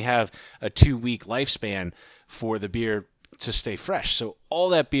really only have a 2-week lifespan for the beer to stay fresh. So all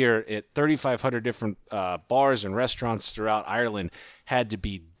that beer at 3,500 different bars and restaurants throughout Ireland had to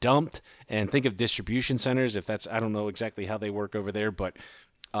be dumped. And think of distribution centers. I don't know exactly how they work over there, but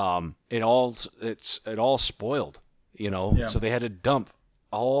it all spoiled, Yeah. So they had to dump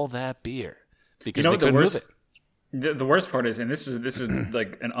all that beer because they couldn't move it. The worst part is, and this is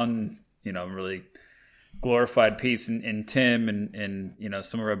like an really glorified piece, and Tim and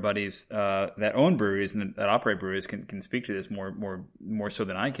some of our buddies that own breweries and that operate breweries can speak to this more so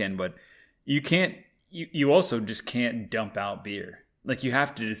than I can. But you also just can't dump out beer. Like, you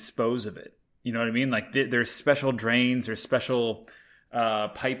have to dispose of it. You know what I mean? Like, there's special drains, there's special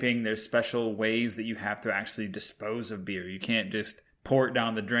piping, there's special ways that you have to actually dispose of beer. You can't just pour it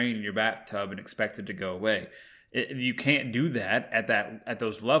down the drain in your bathtub and expect it to go away. You can't do that at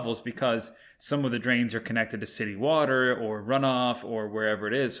those levels because some of the drains are connected to city water or runoff or wherever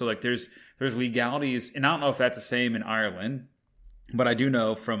it is. So like there's legalities, and I don't know if that's the same in Ireland, but I do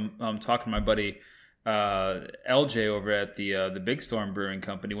know from talking to my buddy LJ over at the Big Storm Brewing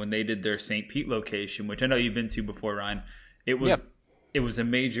Company when they did their St. Pete location, which I know you've been to before, Ryan. It was a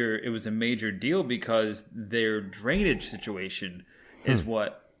major deal because their drainage situation is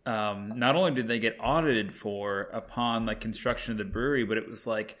what. Not only did they get audited for upon like construction of the brewery, but it was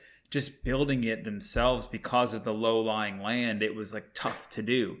like just building it themselves because of the low-lying land. It was like tough to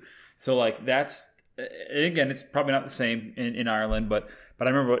do. So like that's, again, it's probably not the same in Ireland, but I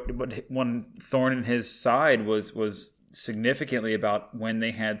remember what one thorn in his side was significantly about when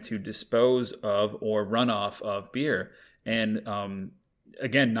they had to dispose of or run off of beer. And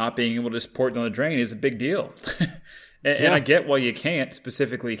again, not being able to just pour it down the drain is a big deal. And I get why you can't,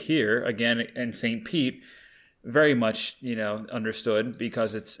 specifically here, again, in St. Pete, very much, understood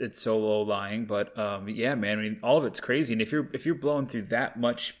because it's so low lying. But yeah, man, I mean, all of it's crazy. And if you're blowing through that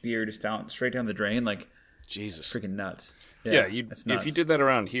much beer just straight down the drain, like, Jesus, it's freaking nuts. Yeah, if you did that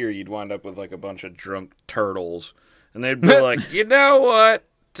around here, you'd wind up with like a bunch of drunk turtles, and they'd be like, you know what?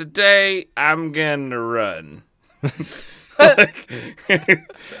 Today I'm gonna run. It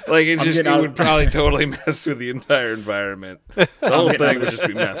would probably totally mess with the entire environment. The whole thing would just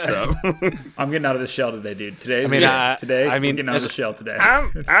be messed up. I'm getting out of the shell today, dude. I'm getting out of the shell today.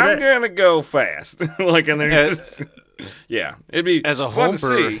 I'm gonna go fast. It'd be as a fun home to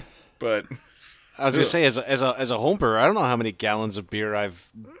brewer, see, but I was gonna say as a home brewer, I don't know how many gallons of beer I've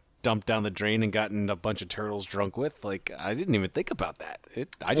dumped down the drain and gotten a bunch of turtles drunk with. Like, I didn't even think about that.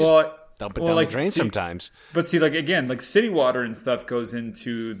 Dump it down the drain sometimes. But see, like, again, like city water and stuff goes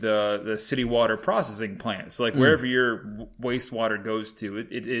into the city water processing plant. So like wherever your wastewater goes to,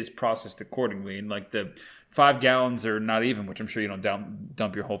 it is processed accordingly. And like the 5 gallons or not even, which I'm sure you don't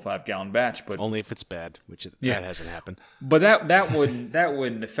dump your whole 5-gallon batch, but only if it's bad, which that hasn't happened. But that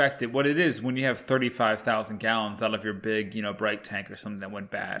wouldn't affect it. What it is when you have 35,000 gallons out of your big, bright tank or something that went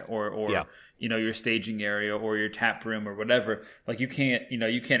bad, or your staging area or your tap room or whatever. Like you can't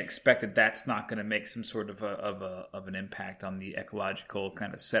expect that that's not going to make some sort of an impact on the ecological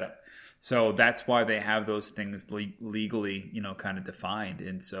kind of setup. So that's why they have those things legally, kind of defined.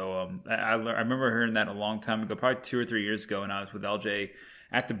 And so I remember hearing that a long time ago, probably 2 or 3 years ago, when I was with LJ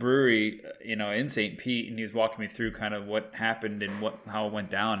at the brewery, in St. Pete, and he was walking me through kind of what happened and how it went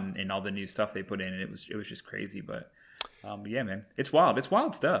down and all the new stuff they put in. And it was just crazy. But Yeah, man, it's wild. It's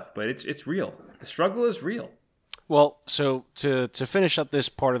wild stuff, but it's real. The struggle is real. Well, so to finish up this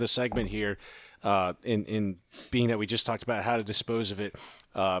part of the segment here, in being that we just talked about how to dispose of it,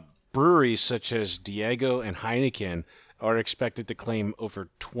 breweries such as Diego and Heineken are expected to claim over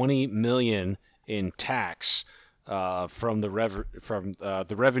 $20 million in tax from the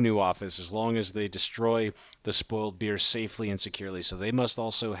revenue office as long as they destroy the spoiled beer safely and securely. So they must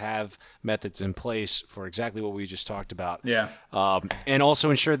also have methods in place for exactly what we just talked about. Yeah. And also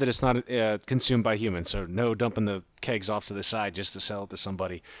ensure that it's not consumed by humans. So no dumping the kegs off to the side just to sell it to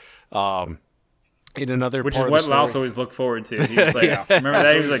somebody. In another Which part is what of the story, Laos always looked forward to. He was like, remember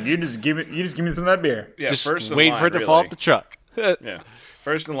that? He was like, you just give me some of that beer. Yeah, just first in wait line, for it to really. fall off the truck. Yeah.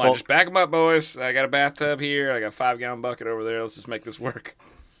 First in line. Well- just back them up, boys. I got a bathtub here. I got a 5-gallon bucket over there. Let's just make this work.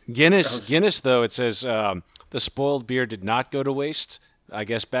 Guinness, though, it says the spoiled beer did not go to waste. I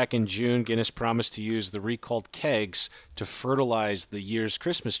guess back in June, Guinness promised to use the recalled kegs to fertilize the year's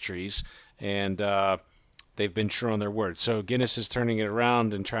Christmas trees, and they've been true on their word. So Guinness is turning it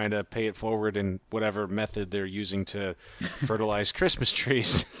around and trying to pay it forward in whatever method they're using to fertilize Christmas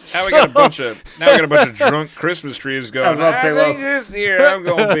trees. Now we got a bunch of drunk Christmas trees going. I was about to say, I think well- this year I'm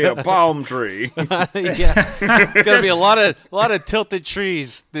going to be a palm tree. Yeah, it's gonna be a lot of tilted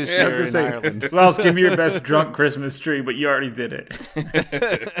trees this I was year gonna in say, Ireland. Laos, give me your best drunk Christmas tree, but you already did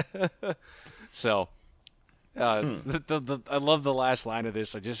it. So, I love the last line of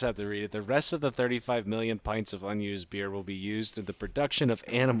this. I just have to read it. The rest of the 35 million pints of unused beer will be used in the production of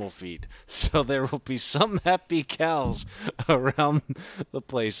animal feed. So there will be some happy cows around the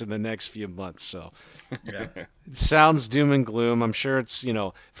place in the next few months. So Yeah. it sounds doom and gloom. I'm sure it's,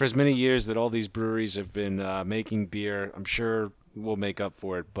 for as many years that all these breweries have been making beer, I'm sure we'll make up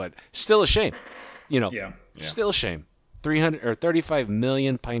for it. But still a shame. Yeah. Still a shame. 300 or 35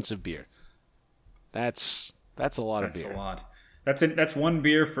 million pints of beer. That's a lot of That's beer. a lot. That's one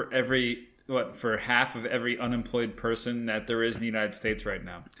beer for for half of every unemployed person that there is in the United States right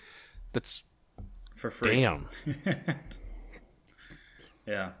now. That's For free. damn.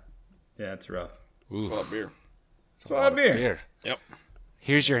 Yeah. Yeah, it's rough. It's a lot of beer. It's a lot of beer. Yep.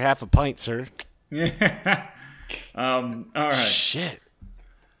 Here's your half a pint, sir. Yeah. All right. Shit.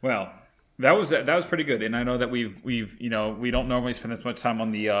 Well, that was pretty good, and I know that we've we don't normally spend this much time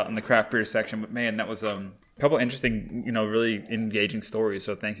on the craft beer section, but man, that was a couple interesting, really engaging stories.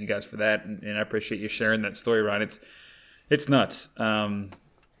 So thank you guys for that, and I appreciate you sharing that story, Ryan. It's nuts,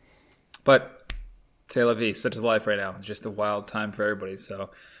 but c'est la vie, such is life right now. It's just a wild time for everybody. So,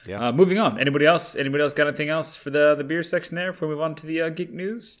 Yeah. moving on. Anybody else got anything else for the beer section there before we move on to the geek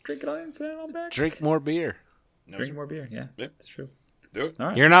news? Drink it on, say it on back. Drink more beer. Drink more beer. Yeah, Yep. that's true. Do it. All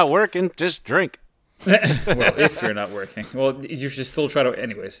right. You're not working, just drink. Well, if you're not working, well, you should still try to.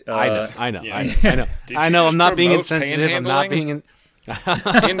 Anyways, I know. yeah. I know. Did I you know. just I'm not being promote insensitive. I'm not panhandling?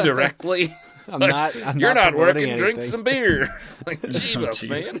 being. Indirectly. I'm not. I'm You're not promoting working. Drink anything. some beer. Like, Jesus,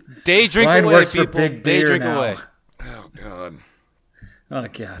 jeez. man. Day drink Ryan away, works for people. Big Day Beer drink now. away. Oh, God. Oh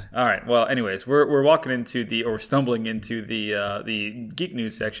God! All right. Well, anyways, we're walking into we're stumbling into the geek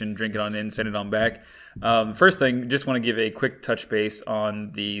news section. Drink it on in, send it on back. First thing, just want to give a quick touch base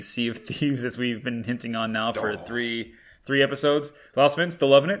on the Sea of Thieves, as we've been hinting on now for three episodes. Lossman, still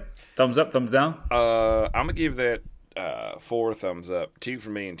loving it? Thumbs up, thumbs down. I'm going to give that 4 thumbs up. 2 for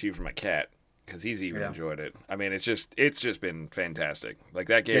me and 2 for my cat, because he's even Yeah. enjoyed it. I mean, it's just been fantastic. Like,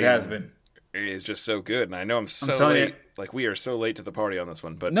 that game It has been. is just so good. And I know I'm so telling late. you. Like, we are so late to the party on this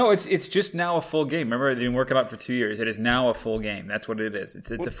one. But No, it's just now a full game. Remember, they've been working on it for 2 years. It is now a full game. That's what it is. It's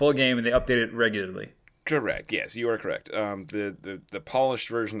a full game, and they update it regularly. Correct. Yes, you are correct. The polished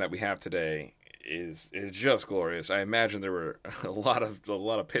version that we have today is just glorious. I imagine there were a lot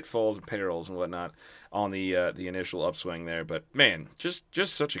of pitfalls and perils and whatnot on the initial upswing there, but man, just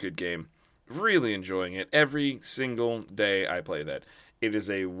such a good game. Really enjoying it every single day I play that. It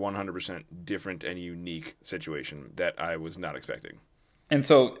is a 100% different and unique situation that I was not expecting. And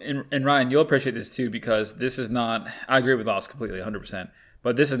so, and Ryan, you'll appreciate this too, because this is not, I agree with Lost completely, 100%.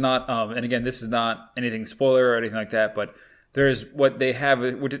 But this is not, and again, this is not anything spoiler or anything like that, but there's what they have,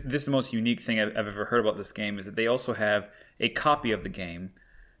 this is the most unique thing I've ever heard about this game, is that they also have a copy of the game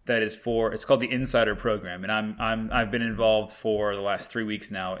that is it's called the Insider Program. And I've been involved for the last 3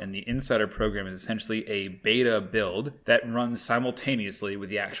 weeks now, and the Insider Program is essentially a beta build that runs simultaneously with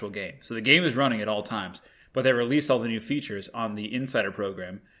the actual game. So the game is running at all times, but they released all the new features on the Insider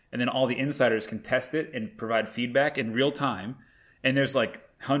Program, and then all the insiders can test it and provide feedback in real time. And there's like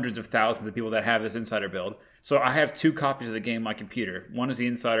hundreds of thousands of people that have this Insider build. So I have 2 copies of the game on my computer. One is the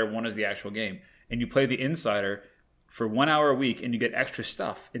Insider, one is the actual game. And you play the Insider for 1 hour a week, and you get extra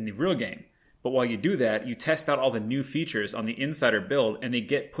stuff in the real game. But while you do that, you test out all the new features on the insider build, and they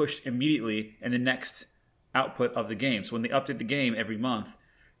get pushed immediately in the next output of the game. So when they update the game every month,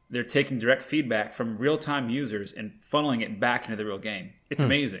 they're taking direct feedback from real-time users and funneling it back into the real game. It's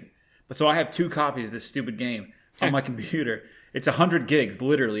amazing. But so I have 2 copies of this stupid game on my computer. It's 100 gigs,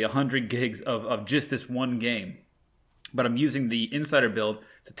 literally 100 gigs of just this one game. But I'm using the insider build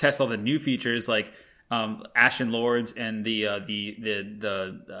to test all the new features like Ashen Lords and the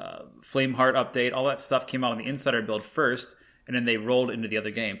Flameheart update. All that stuff came out on the insider build first, and then they rolled into the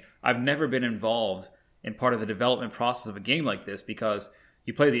other game. I've never been involved in part of the development process of a game like this because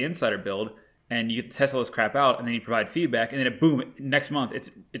you play the insider build and you get to test all this crap out, and then you provide feedback, and then boom, next month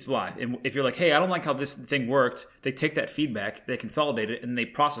it's live. And if you're like, hey, I don't like how this thing worked, they take that feedback, they consolidate it, and they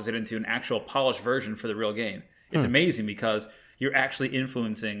process it into an actual polished version for the real game. It's amazing because you're actually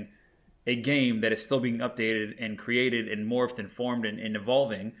influencing a game that is still being updated and created and morphed and formed and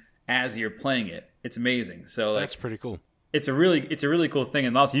evolving as you're playing it. It's amazing. So That's pretty cool. It's a really cool thing,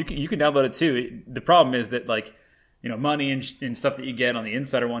 and also you can download it too. The problem is that money and stuff that you get on the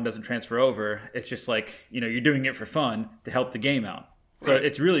insider one doesn't transfer over. It's just you're doing it for fun to help the game out. So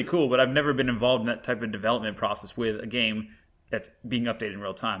It's really cool, but I've never been involved in that type of development process with a game that's being updated in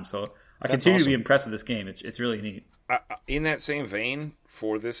real time. So I continue to be impressed with this game. It's really neat. In that same vein,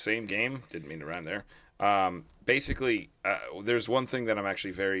 for this same game, didn't mean to rhyme there. Basically, there's one thing that I'm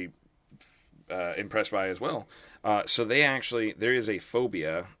actually very impressed by as well. So there is a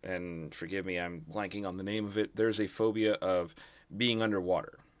phobia, and forgive me, I'm blanking on the name of it. There's a phobia of being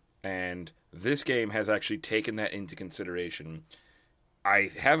underwater, and this game has actually taken that into consideration. I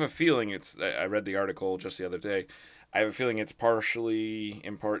have a feeling I read the article just the other day. I have a feeling it's partially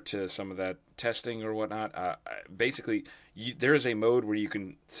in part to some of that testing or whatnot. Basically, there is a mode where you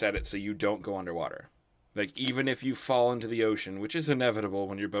can set it so you don't go underwater. Like, even if you fall into the ocean, which is inevitable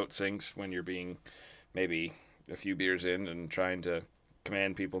when your boat sinks, when you're being maybe a few beers in and trying to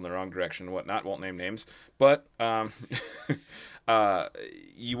command people in the wrong direction and whatnot, won't name names. But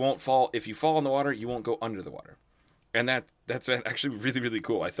you won't fall. If you fall in the water, you won't go under the water. And that's actually really, really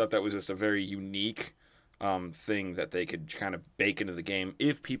cool. I thought that was just a very unique thing that they could kind of bake into the game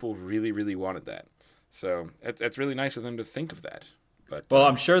if people really, really wanted that. So that's really nice of them to think of that. But, well,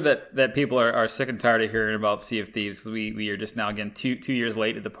 I'm sure that people are sick and tired of hearing about Sea of Thieves because we are just now again two years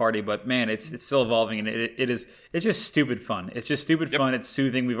late at the party. But man, it's still evolving, and it's just stupid fun. It's just stupid fun. It's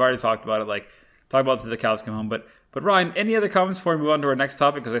soothing. We've already talked about it. Talk about it till the cows come home. But Ryan, any other comments before we move on to our next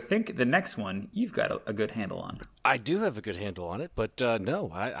topic? Because I think the next one you've got a good handle on. I do have a good handle on it, but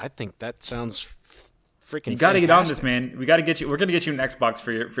no, I think that sounds freaking. You got to get on this, man. We got to get you. We're going to get you an Xbox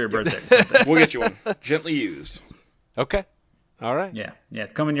for your birthday. Or something. We'll get you one, gently used. Okay. All right. Yeah,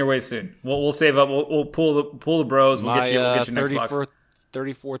 it's coming your way soon. We'll save up. We'll pull the bros. We'll get you an Xbox.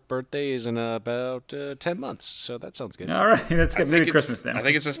 34th birthday is in about 10 months, so that sounds good. All right, that's good. Maybe Christmas then. I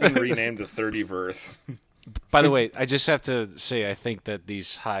think it's just been renamed the 30th. By the way, I just have to say I think that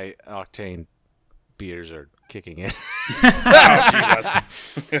these high octane beers are kicking in.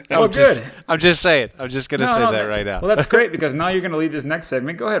 Oh, good. I'm just saying. I'm just going to say that right now. Well, that's great because now you're going to lead this next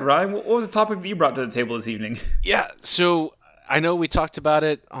segment. Go ahead, Ryan. What was the topic that you brought to the table this evening? Yeah, so I know we talked about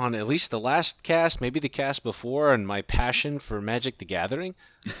it on at least the last cast, maybe the cast before, and my passion for Magic the Gathering.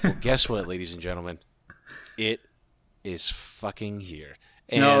 Well, guess what, ladies and gentlemen? It is fucking here.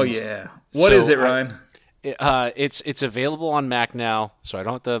 And oh, yeah. What is it, Ryan? It's available on Mac now, so I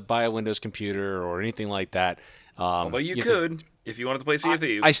don't have to buy a Windows computer or anything like that. Although you could, if you wanted to play Sea of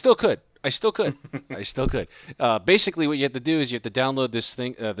Thieves. I still could. Basically, what you have to do is you have to download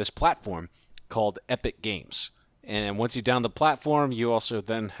this platform called Epic Games. And once you download the platform, you also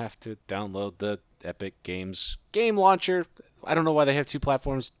then have to download the Epic Games game launcher. I don't know why they have two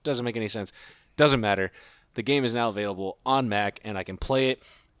platforms. Doesn't make any sense. Doesn't matter. The game is now available on Mac, and I can play it.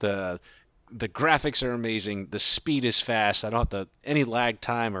 The graphics are amazing. The speed is fast. I don't have any lag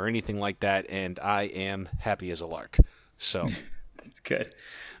time or anything like that, and I am happy as a lark. So that's good.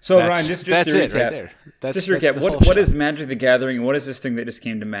 So Ryan, just to recap, right there. Just to recap, what is Magic the Gathering, and what is this thing that just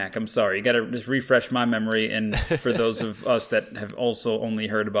came to Mac? I'm sorry, you got to just refresh my memory. And for those of us that have also only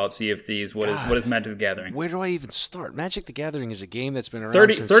heard about Sea of Thieves, what is Magic the Gathering? Where do I even start? Magic the Gathering is a game that's been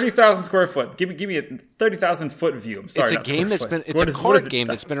around 30,000 square foot. Give me a 30,000 foot view. I'm sorry, it's a game that's been a card game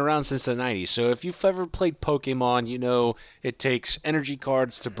that's been around since the 90s. So if you've ever played Pokemon, you know it takes energy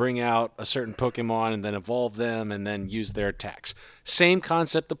cards to bring out a certain Pokemon and then evolve them and then use their attacks. Same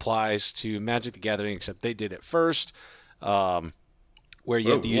concept applies to Magic the Gathering, except they did it first, where you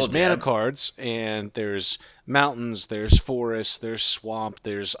have to use mana cards, and there's mountains, there's forests, there's swamp,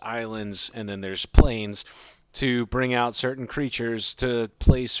 there's islands, and then there's plains. to bring out certain creatures, to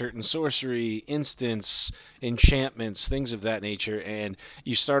play certain sorcery, instants, enchantments, things of that nature. And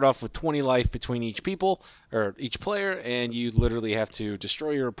you start off with 20 life between each people, or each player, and you literally have to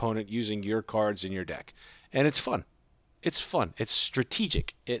destroy your opponent using your cards in your deck. And it's fun. It's fun. It's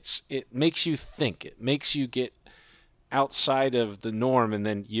strategic. It makes you think. It makes you get outside of the norm, and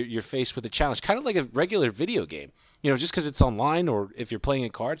then you're faced with a challenge, kind of like a regular video game. Just because it's online, or if you're playing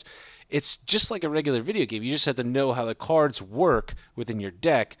in cards, it's just like a regular video game. You just have to know how the cards work within your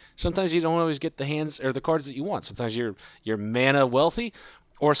deck. Sometimes you don't always get the hands or the cards that you want. Sometimes you're mana wealthy,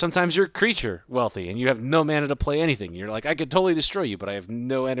 or sometimes you're creature wealthy, and you have no mana to play anything. You're like, I could totally destroy you, but I have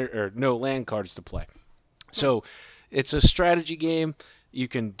no land cards to play. So it's a strategy game. You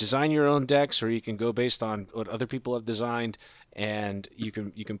can design your own decks, or you can go based on what other people have designed, and you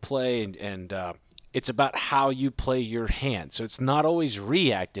can play, and it's about how you play your hand. So it's not always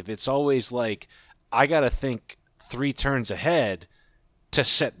reactive. It's always like, I got to think 3 turns ahead to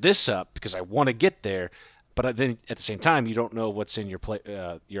set this up because I want to get there. But then at the same time, you don't know what's in your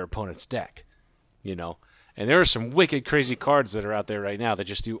opponent's deck, And there are some wicked, crazy cards that are out there right now that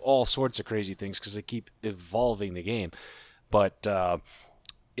just do all sorts of crazy things because they keep evolving the game. But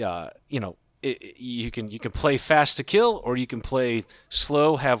you can play fast to kill, or you can play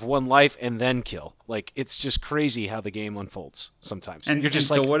slow, have 1 life, and then kill. Like, it's just crazy how the game unfolds sometimes. And you're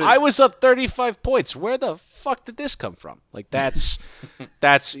just I was up 35 points. Where the fuck did this come from? Like, that's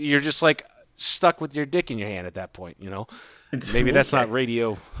you're just like stuck with your dick in your hand at that point, Maybe that's not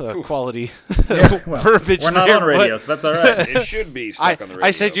radio quality verbiage. We're not on radio, so that's all right. It should be stuck on the radio.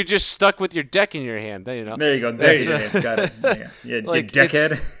 I said you're just stuck with your deck in your hand. There you go. There you go. Got it. Yeah, like,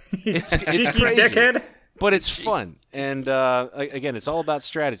 deckhead. It's crazy, deckhead. But it's fun. And again, it's all about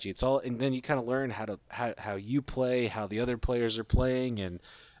strategy. And then you kind of learn how you play, how the other players are playing, and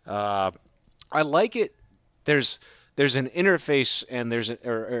I like it. There's an interface, and there's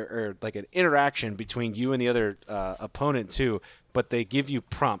like an interaction between you and the other opponent too, but they give you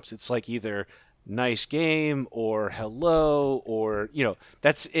prompts. It's like either nice game or hello, or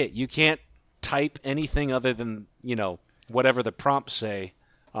that's it. You can't type anything other than whatever the prompts say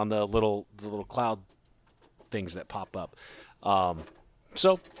on the little cloud things that pop up.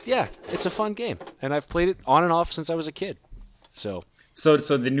 So yeah, it's a fun game, and I've played it on and off since I was a kid. So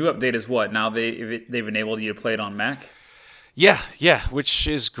the new update is what? Now they've enabled you to play it on Mac? Yeah, which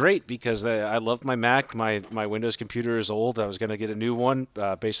is great because I love my Mac. My Windows computer is old. I was going to get a new one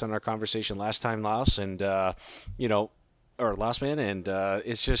based on our conversation last time, Laos, and or Laos Man, and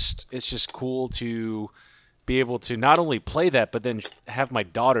it's just cool to be able to not only play that, but then have my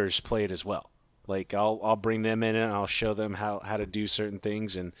daughters play it as well. Like I'll bring them in and I'll show them how to do certain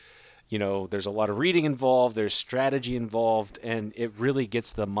things, and there's a lot of reading involved, there's strategy involved, and it really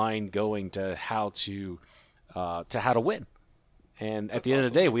gets the mind going to how to win. And at the end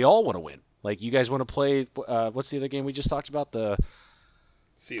of the day, we all want to win. Like, you guys want to play, what's the other game we just talked about? The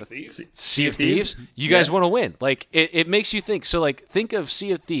Sea of Thieves? Sea of Thieves? You guys want to win. Like, it makes you think. So, like, think of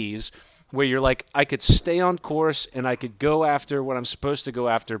Sea of Thieves, where you're like, I could stay on course and I could go after what I'm supposed to go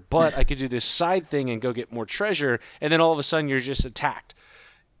after, but I could do this side thing and go get more treasure, and then all of a sudden you're just attacked.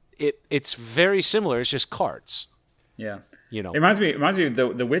 It's very similar. It's just cards. Yeah. It reminds me of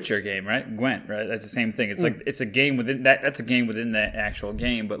the Witcher game, right? Gwent, right? That's the same thing. It's like it's a game within that. That's a game within that actual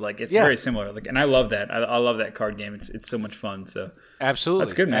game, but like it's very similar. Like, and I love that. I love that card game. It's so much fun. So absolutely,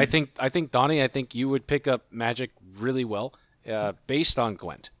 that's good, man. I think Donnie, I think you would pick up Magic really well, based on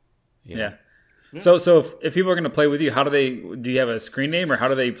Gwent. Yeah. So if people are going to play with you, do you have a screen name, or how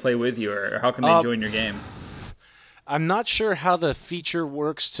do they play with you, or how can they join your game? I'm not sure how the feature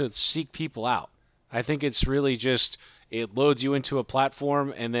works to seek people out. I think it's really just it loads you into a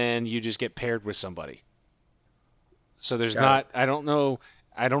platform and then you just get paired with somebody. So there's I don't know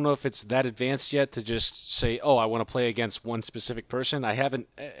if it's that advanced yet to just say, oh, I want to play against one specific person. I haven't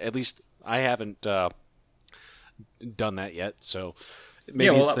done that yet. So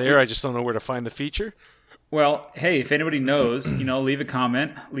maybe it's there. I just don't know where to find the feature. Well, hey, if anybody knows, leave a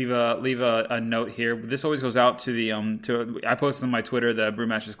comment, leave a note here. This always goes out to the I posted on my Twitter, the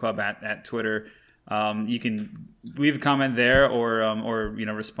Brewmasters Club at Twitter. You can leave a comment there, or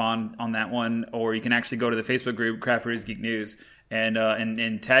respond on that one, or you can actually go to the Facebook group Craft Brews Geek News and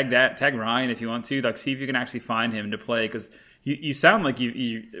tag Ryan if you want to, like, see if you can actually find him to play, because you sound like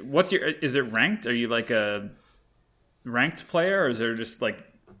you is it ranked? Are you like a ranked player, or is there just like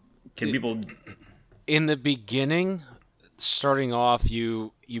people? In the beginning, starting off,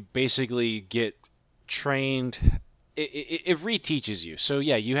 you basically get trained. It reteaches you. So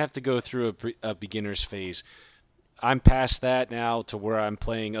yeah, you have to go through a beginner's phase I'm past that now to where I'm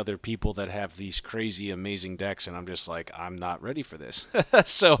playing other people that have these crazy, amazing decks, and I'm just like, I'm not ready for this.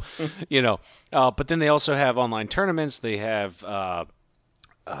 So, but then they also have online tournaments. They have,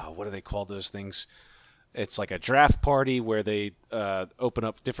 what do they call those things? It's like a draft party where they open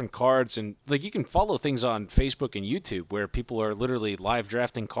up different cards, and like you can follow things on Facebook and YouTube where people are literally live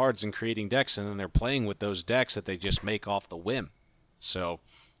drafting cards and creating decks, and then they're playing with those decks that they just make off the whim. So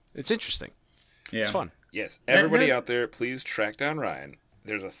it's interesting. Yeah. It's fun. Yes, everybody out there, please track down Ryan.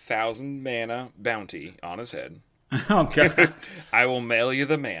 There's 1,000 mana bounty on his head. Okay. I will mail you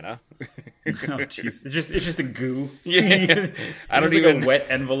the mana. Oh, jeez. It's just a goo. Yeah. I don't like even a wet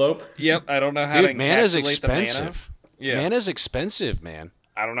envelope. Yep, I don't know how to Dude, mana's encapsulate the mana. expensive. Yeah. Mana's expensive, man.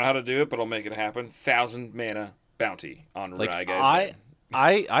 I don't know how to do it, but I'll make it happen. 1,000 mana bounty on Like Rye Guy's head.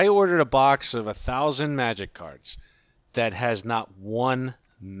 I ordered a box of 1,000 Magic cards that has not one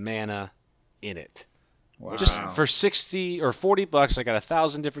mana in it. Wow. Just for $60 or $40, I got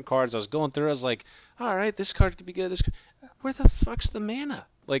 1,000 different cards. I was going through. I was like, all right, this card could be good. Where the fuck's the mana?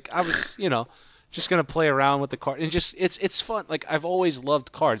 Like I was, just gonna play around with the card, and just it's fun. Like I've always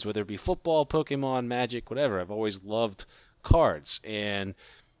loved cards, whether it be football, Pokemon, Magic, whatever. I've always loved cards, and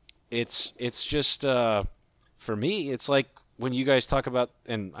it's just for me, it's like when you guys talk about,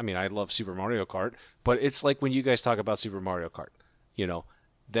 and I mean, I love Super Mario Kart, but it's like when you guys talk about Super Mario Kart.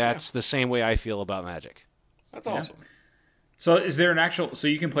 That's the same way I feel about Magic. That's awesome. So is there an actual, so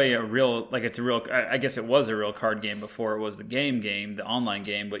you can play a real, like it's a real, I guess it was a real card game before it was the game, the online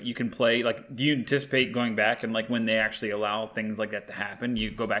game, but you can play, like, do you anticipate going back and like when they actually allow things like that to happen,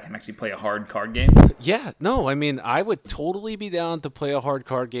 you go back and actually play a hard card game? Yeah, no, I mean, I would totally be down to play a hard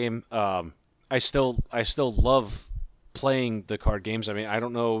card game. I still love playing the card games. I mean, I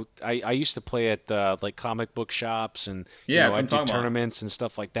don't know, I used to play at like comic book shops and I'd do tournaments and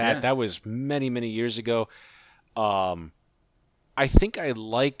stuff like that. Yeah. That was many, many years ago. I think I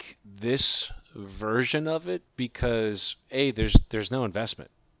like this version of it because there's no investment.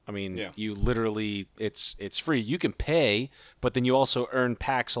 I mean, you literally it's free. You can pay, but then you also earn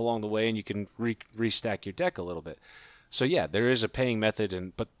packs along the way, and you can restack your deck a little bit. So yeah, there is a paying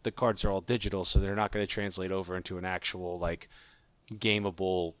method, but the cards are all digital, so they're not going to translate over into an actual like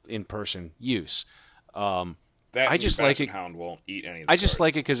gameable in-person use. I just like it. Hound won't eat any of the I just cards.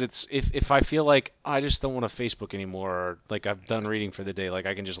 like it because it's if I feel like I just don't want to Facebook anymore, or like I've done reading for the day, like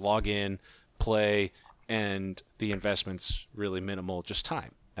I can just log in, play, and the investment's really minimal, just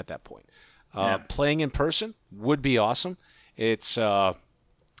time at that point. Playing in person would be awesome. It's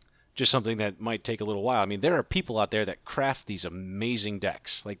just something that might take a little while. I mean, there are people out there that craft these amazing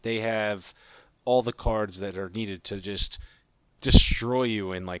decks. Like they have all the cards that are needed to just destroy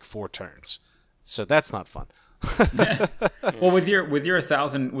you in like 4 turns. So that's not fun. Well, with your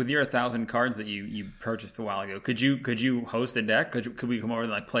 1,000 cards that you purchased a while ago, could you host a deck? Could we come over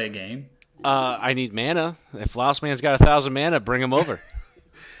and like play a game? I need mana. If Lousman's got 1,000 mana, bring him over.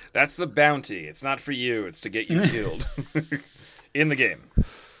 That's the bounty. It's not for you. It's to get you killed in the game.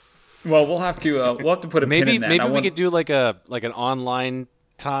 Well, we'll have to put a pin in that. Maybe we could do like an online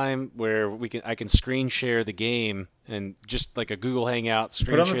time where I can screen share the game and just like a Google Hangout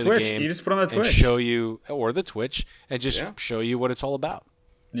screen put on share the Twitch. the game. You just put on the Twitch and show you, or the Twitch, and just show you what it's all about.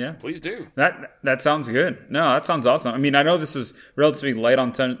 Yeah, Please do. That sounds good. No, that sounds awesome. I mean, I know this was relatively light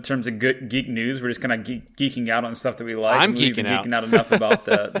on terms of good geek news. We're just kind of geeking out on stuff that we like. I'm we've geeking been out. geeking out enough about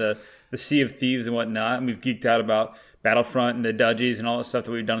the Sea of Thieves and whatnot, and we've geeked out about Battlefront and the Dudgies and all the stuff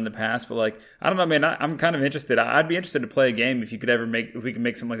that we've done in the past. But like, I don't know, man. I'm kind of interested. I'd be interested to play a game if we could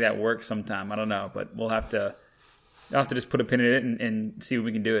make something like that work sometime. I don't know, but I'll have to just put a pin in it and see if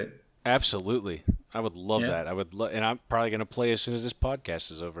we can do it. Absolutely. I would love that. I would and I'm probably going to play as soon as this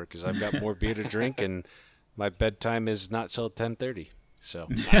podcast is over because I've got more beer to drink and my bedtime is not till 10:30. So,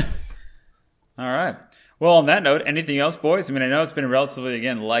 All right. Well, on that note, anything else, boys? I mean, I know it's been relatively,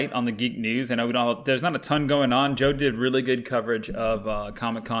 again, light on the geek news. I know there's not a ton going on. Joe did really good coverage of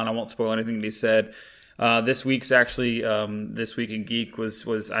Comic-Con. I won't spoil anything that he said. This week's actually, This Week in Geek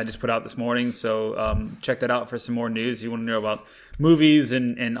was I just put out this morning. So check that out for some more news. If you want to know about movies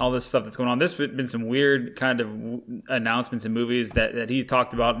and all this stuff that's going on. There's been some weird kind of announcements in movies that he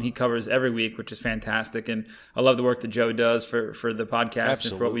talked about and he covers every week, which is fantastic. And I love the work that Joe does for the podcast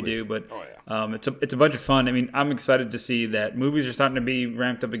and for what we do. But it's a bunch of fun. I mean, I'm excited to see that movies are starting to be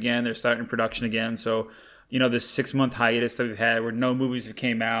ramped up again. They're starting production again. So this 6-month hiatus that we've had where no movies have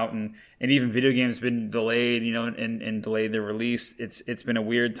came out and even video games have been delayed, and delayed their release. It's been a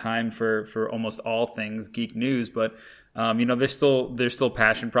weird time for almost all things geek news, but there's still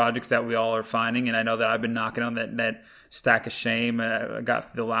passion projects that we all are finding, and I know that I've been knocking on that stack of shame. I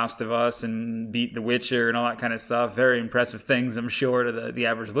got The Last of Us and beat The Witcher and all that kind of stuff. Very impressive things, I'm sure, to the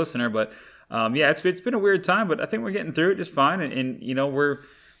average listener. But it's been a weird time, but I think we're getting through it just fine, and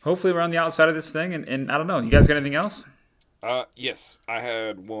hopefully we're on the outside of this thing. And I don't know, you guys got anything else? Yes, I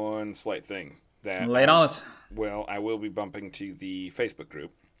had one slight thing that lay it on us. Well, I will be bumping to the Facebook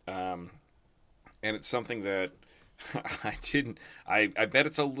group, and it's something that I bet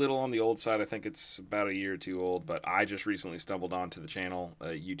it's a little on the old side. I think it's about a year or two old, but I just recently stumbled onto the channel,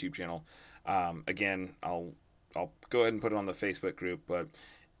 YouTube channel. Again, I'll go ahead and put it on the Facebook group, but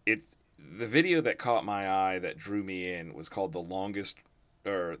it's the video that caught my eye that drew me in was called The Long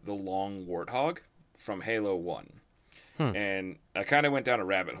Warthog from Halo 1. And I kind of went down a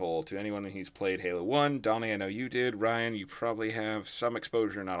rabbit hole. To anyone who's played Halo 1, Donnie, I know you did. Ryan, you probably have some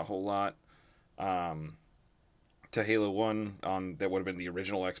exposure, not a whole lot. To Halo 1 on that would have been the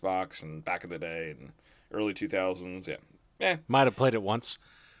original Xbox and back in the day and early 2000s. Yeah. Might have played it once.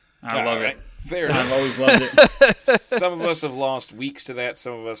 I love it. Fair enough. I've always loved it. Some of us have lost weeks to that.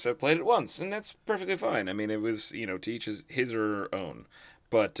 Some of us have played it once, and that's perfectly fine. I mean, it was, to each his or her own.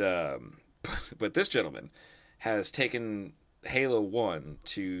 But this gentleman has taken Halo 1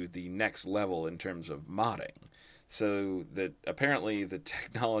 to the next level in terms of modding. So that apparently the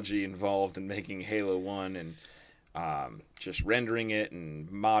technology involved in making Halo 1 and just rendering it and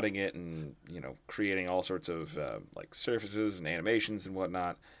modding it and creating all sorts of like surfaces and animations and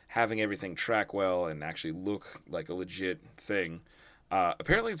whatnot, having everything track well and actually look like a legit thing.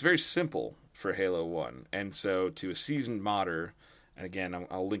 Apparently it's very simple for Halo 1, and so to a seasoned modder, and again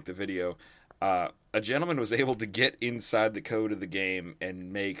I'll link the video, a gentleman was able to get inside the code of the game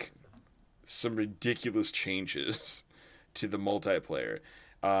and make some ridiculous changes to the multiplayer.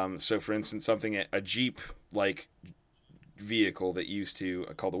 So for instance, a Jeep like vehicle that used to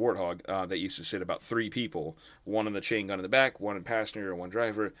called the Warthog that used to sit about 3 people, one on the chain gun in the back, one in passenger, and one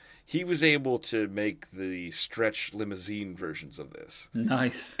driver. He was able to make the stretch limousine versions of this.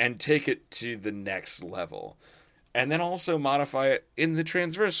 Nice. And take it to the next level. And then also modify it in the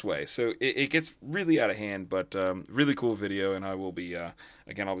transverse way. So it gets really out of hand, but really cool video, and I will be,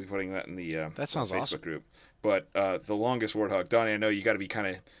 again, I'll be putting that in the that sounds Facebook awesome. group. But The Longest Warthog, Donnie, I know you got to be kind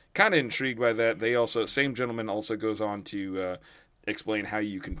of intrigued by that. Same gentleman also goes on to explain how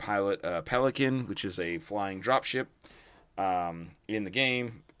you can pilot a Pelican, which is a flying dropship in the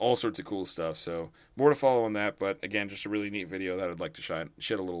game. All sorts of cool stuff. So more to follow on that, but again, just a really neat video that I'd like to shed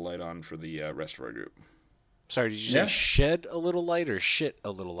a little light on for the rest of our group. Sorry, did you say shed a little light or shit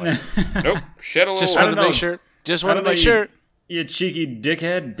a little light? Nope, shed a little Just light. wanted to make sure. Just wanted to make sure. You cheeky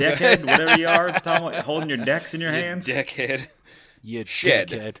deckhead, whatever you are, Tom, holding your decks in your hands. Deckhead. You Shed.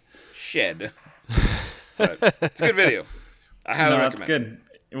 dickhead. Shed. But it's a good video. I highly recommend. That's good.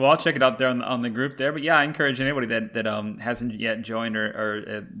 Well, I'll check it out there on the group there. But yeah, I encourage anybody that hasn't yet joined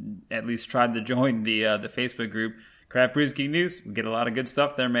or at least tried to join the Facebook group, Craft Brews Geek News. We get a lot of good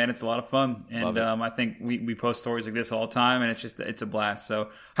stuff there, man. It's a lot of fun, and I think we post stories like this all the time, and it's a blast. So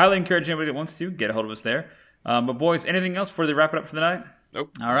highly encourage anybody that wants to get a hold of us there. But boys, anything else before they wrap it up for the night?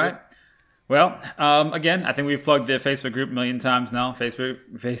 Nope. All right. Well, again, I think we've plugged the Facebook group a million times now.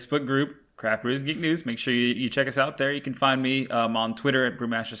 Facebook group, Craft Brews Geek News. Make sure you check us out there. You can find me on Twitter at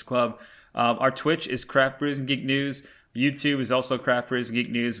Brewmasters Club. Our Twitch is Craft Brews and Geek News. YouTube is also Craft Brews and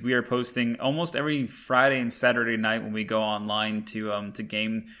Geek News. We are posting almost every Friday and Saturday night when we go online to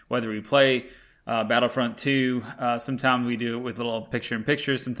game, whether we play Battlefront 2. Sometimes we do it with a little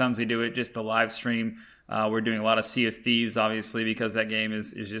picture-in-picture. Sometimes we do it just a live stream. We're doing a lot of Sea of Thieves, obviously, because that game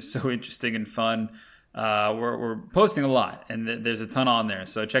is just so interesting and fun. We're posting a lot, and there's a ton on there.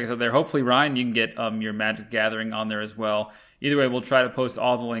 So check us out there. Hopefully, Ryan, you can get your Magic Gathering on there as well. Either way, we'll try to post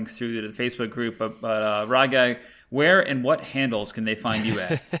all the links through the Facebook group. But Ryan Guy, where and what handles can they find you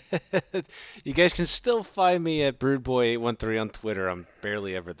at? You guys can still find me at BroodBoy813 on Twitter. I'm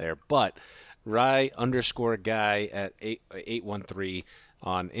barely ever there. But Rye_Guy at 813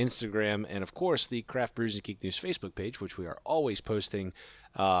 on Instagram. And, of course, the Craft Brews and Geek News Facebook page, which we are always posting.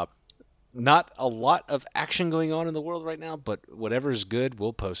 Not a lot of action going on in the world right now, but whatever's good,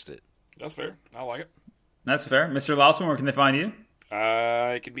 we'll post it. That's fair. I like it. That's fair. Mr. Lousman, where can they find you?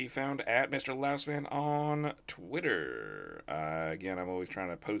 It can be found at Mr. Lousman on Twitter. Again, I'm always trying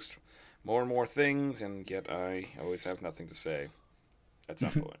to post more and more things, and yet I always have nothing to say at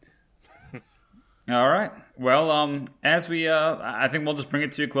some point. All right. Well, as we, I think we'll just bring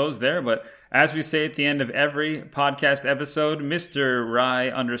it to a close there. But as we say at the end of every podcast episode, Mr.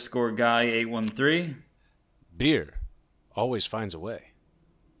 Rye_Guy813. Beer always finds a way.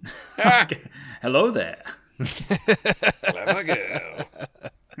 Hello there. Clever girl.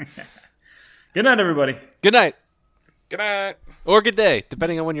 Good night, everybody. Good night. Good night. Or good day,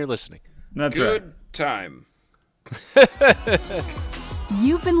 depending on when you're listening. That's right. Good time.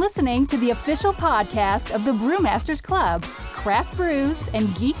 You've been listening to the official podcast of the Brewmasters Club, Craft Brews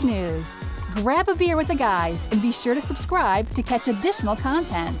and Geek News. Grab a beer with the guys and be sure to subscribe to catch additional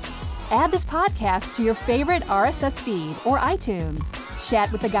content. Add this podcast to your favorite RSS feed or iTunes.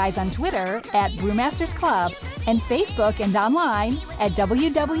 Chat with the guys on Twitter at Brewmasters Club and Facebook and online at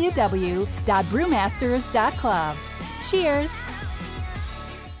www.brewmasters.club. Cheers!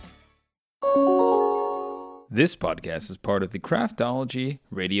 This podcast is part of the Craftology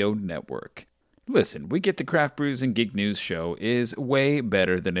Radio Network. Listen, We Get the Craft Brews and Geek News show is way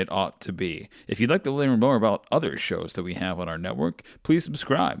better than it ought to be. If you'd like to learn more about other shows that we have on our network, please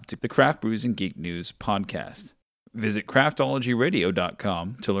subscribe to the Craft Brews and Geek News podcast. Visit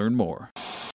craftologyradio.com to learn more.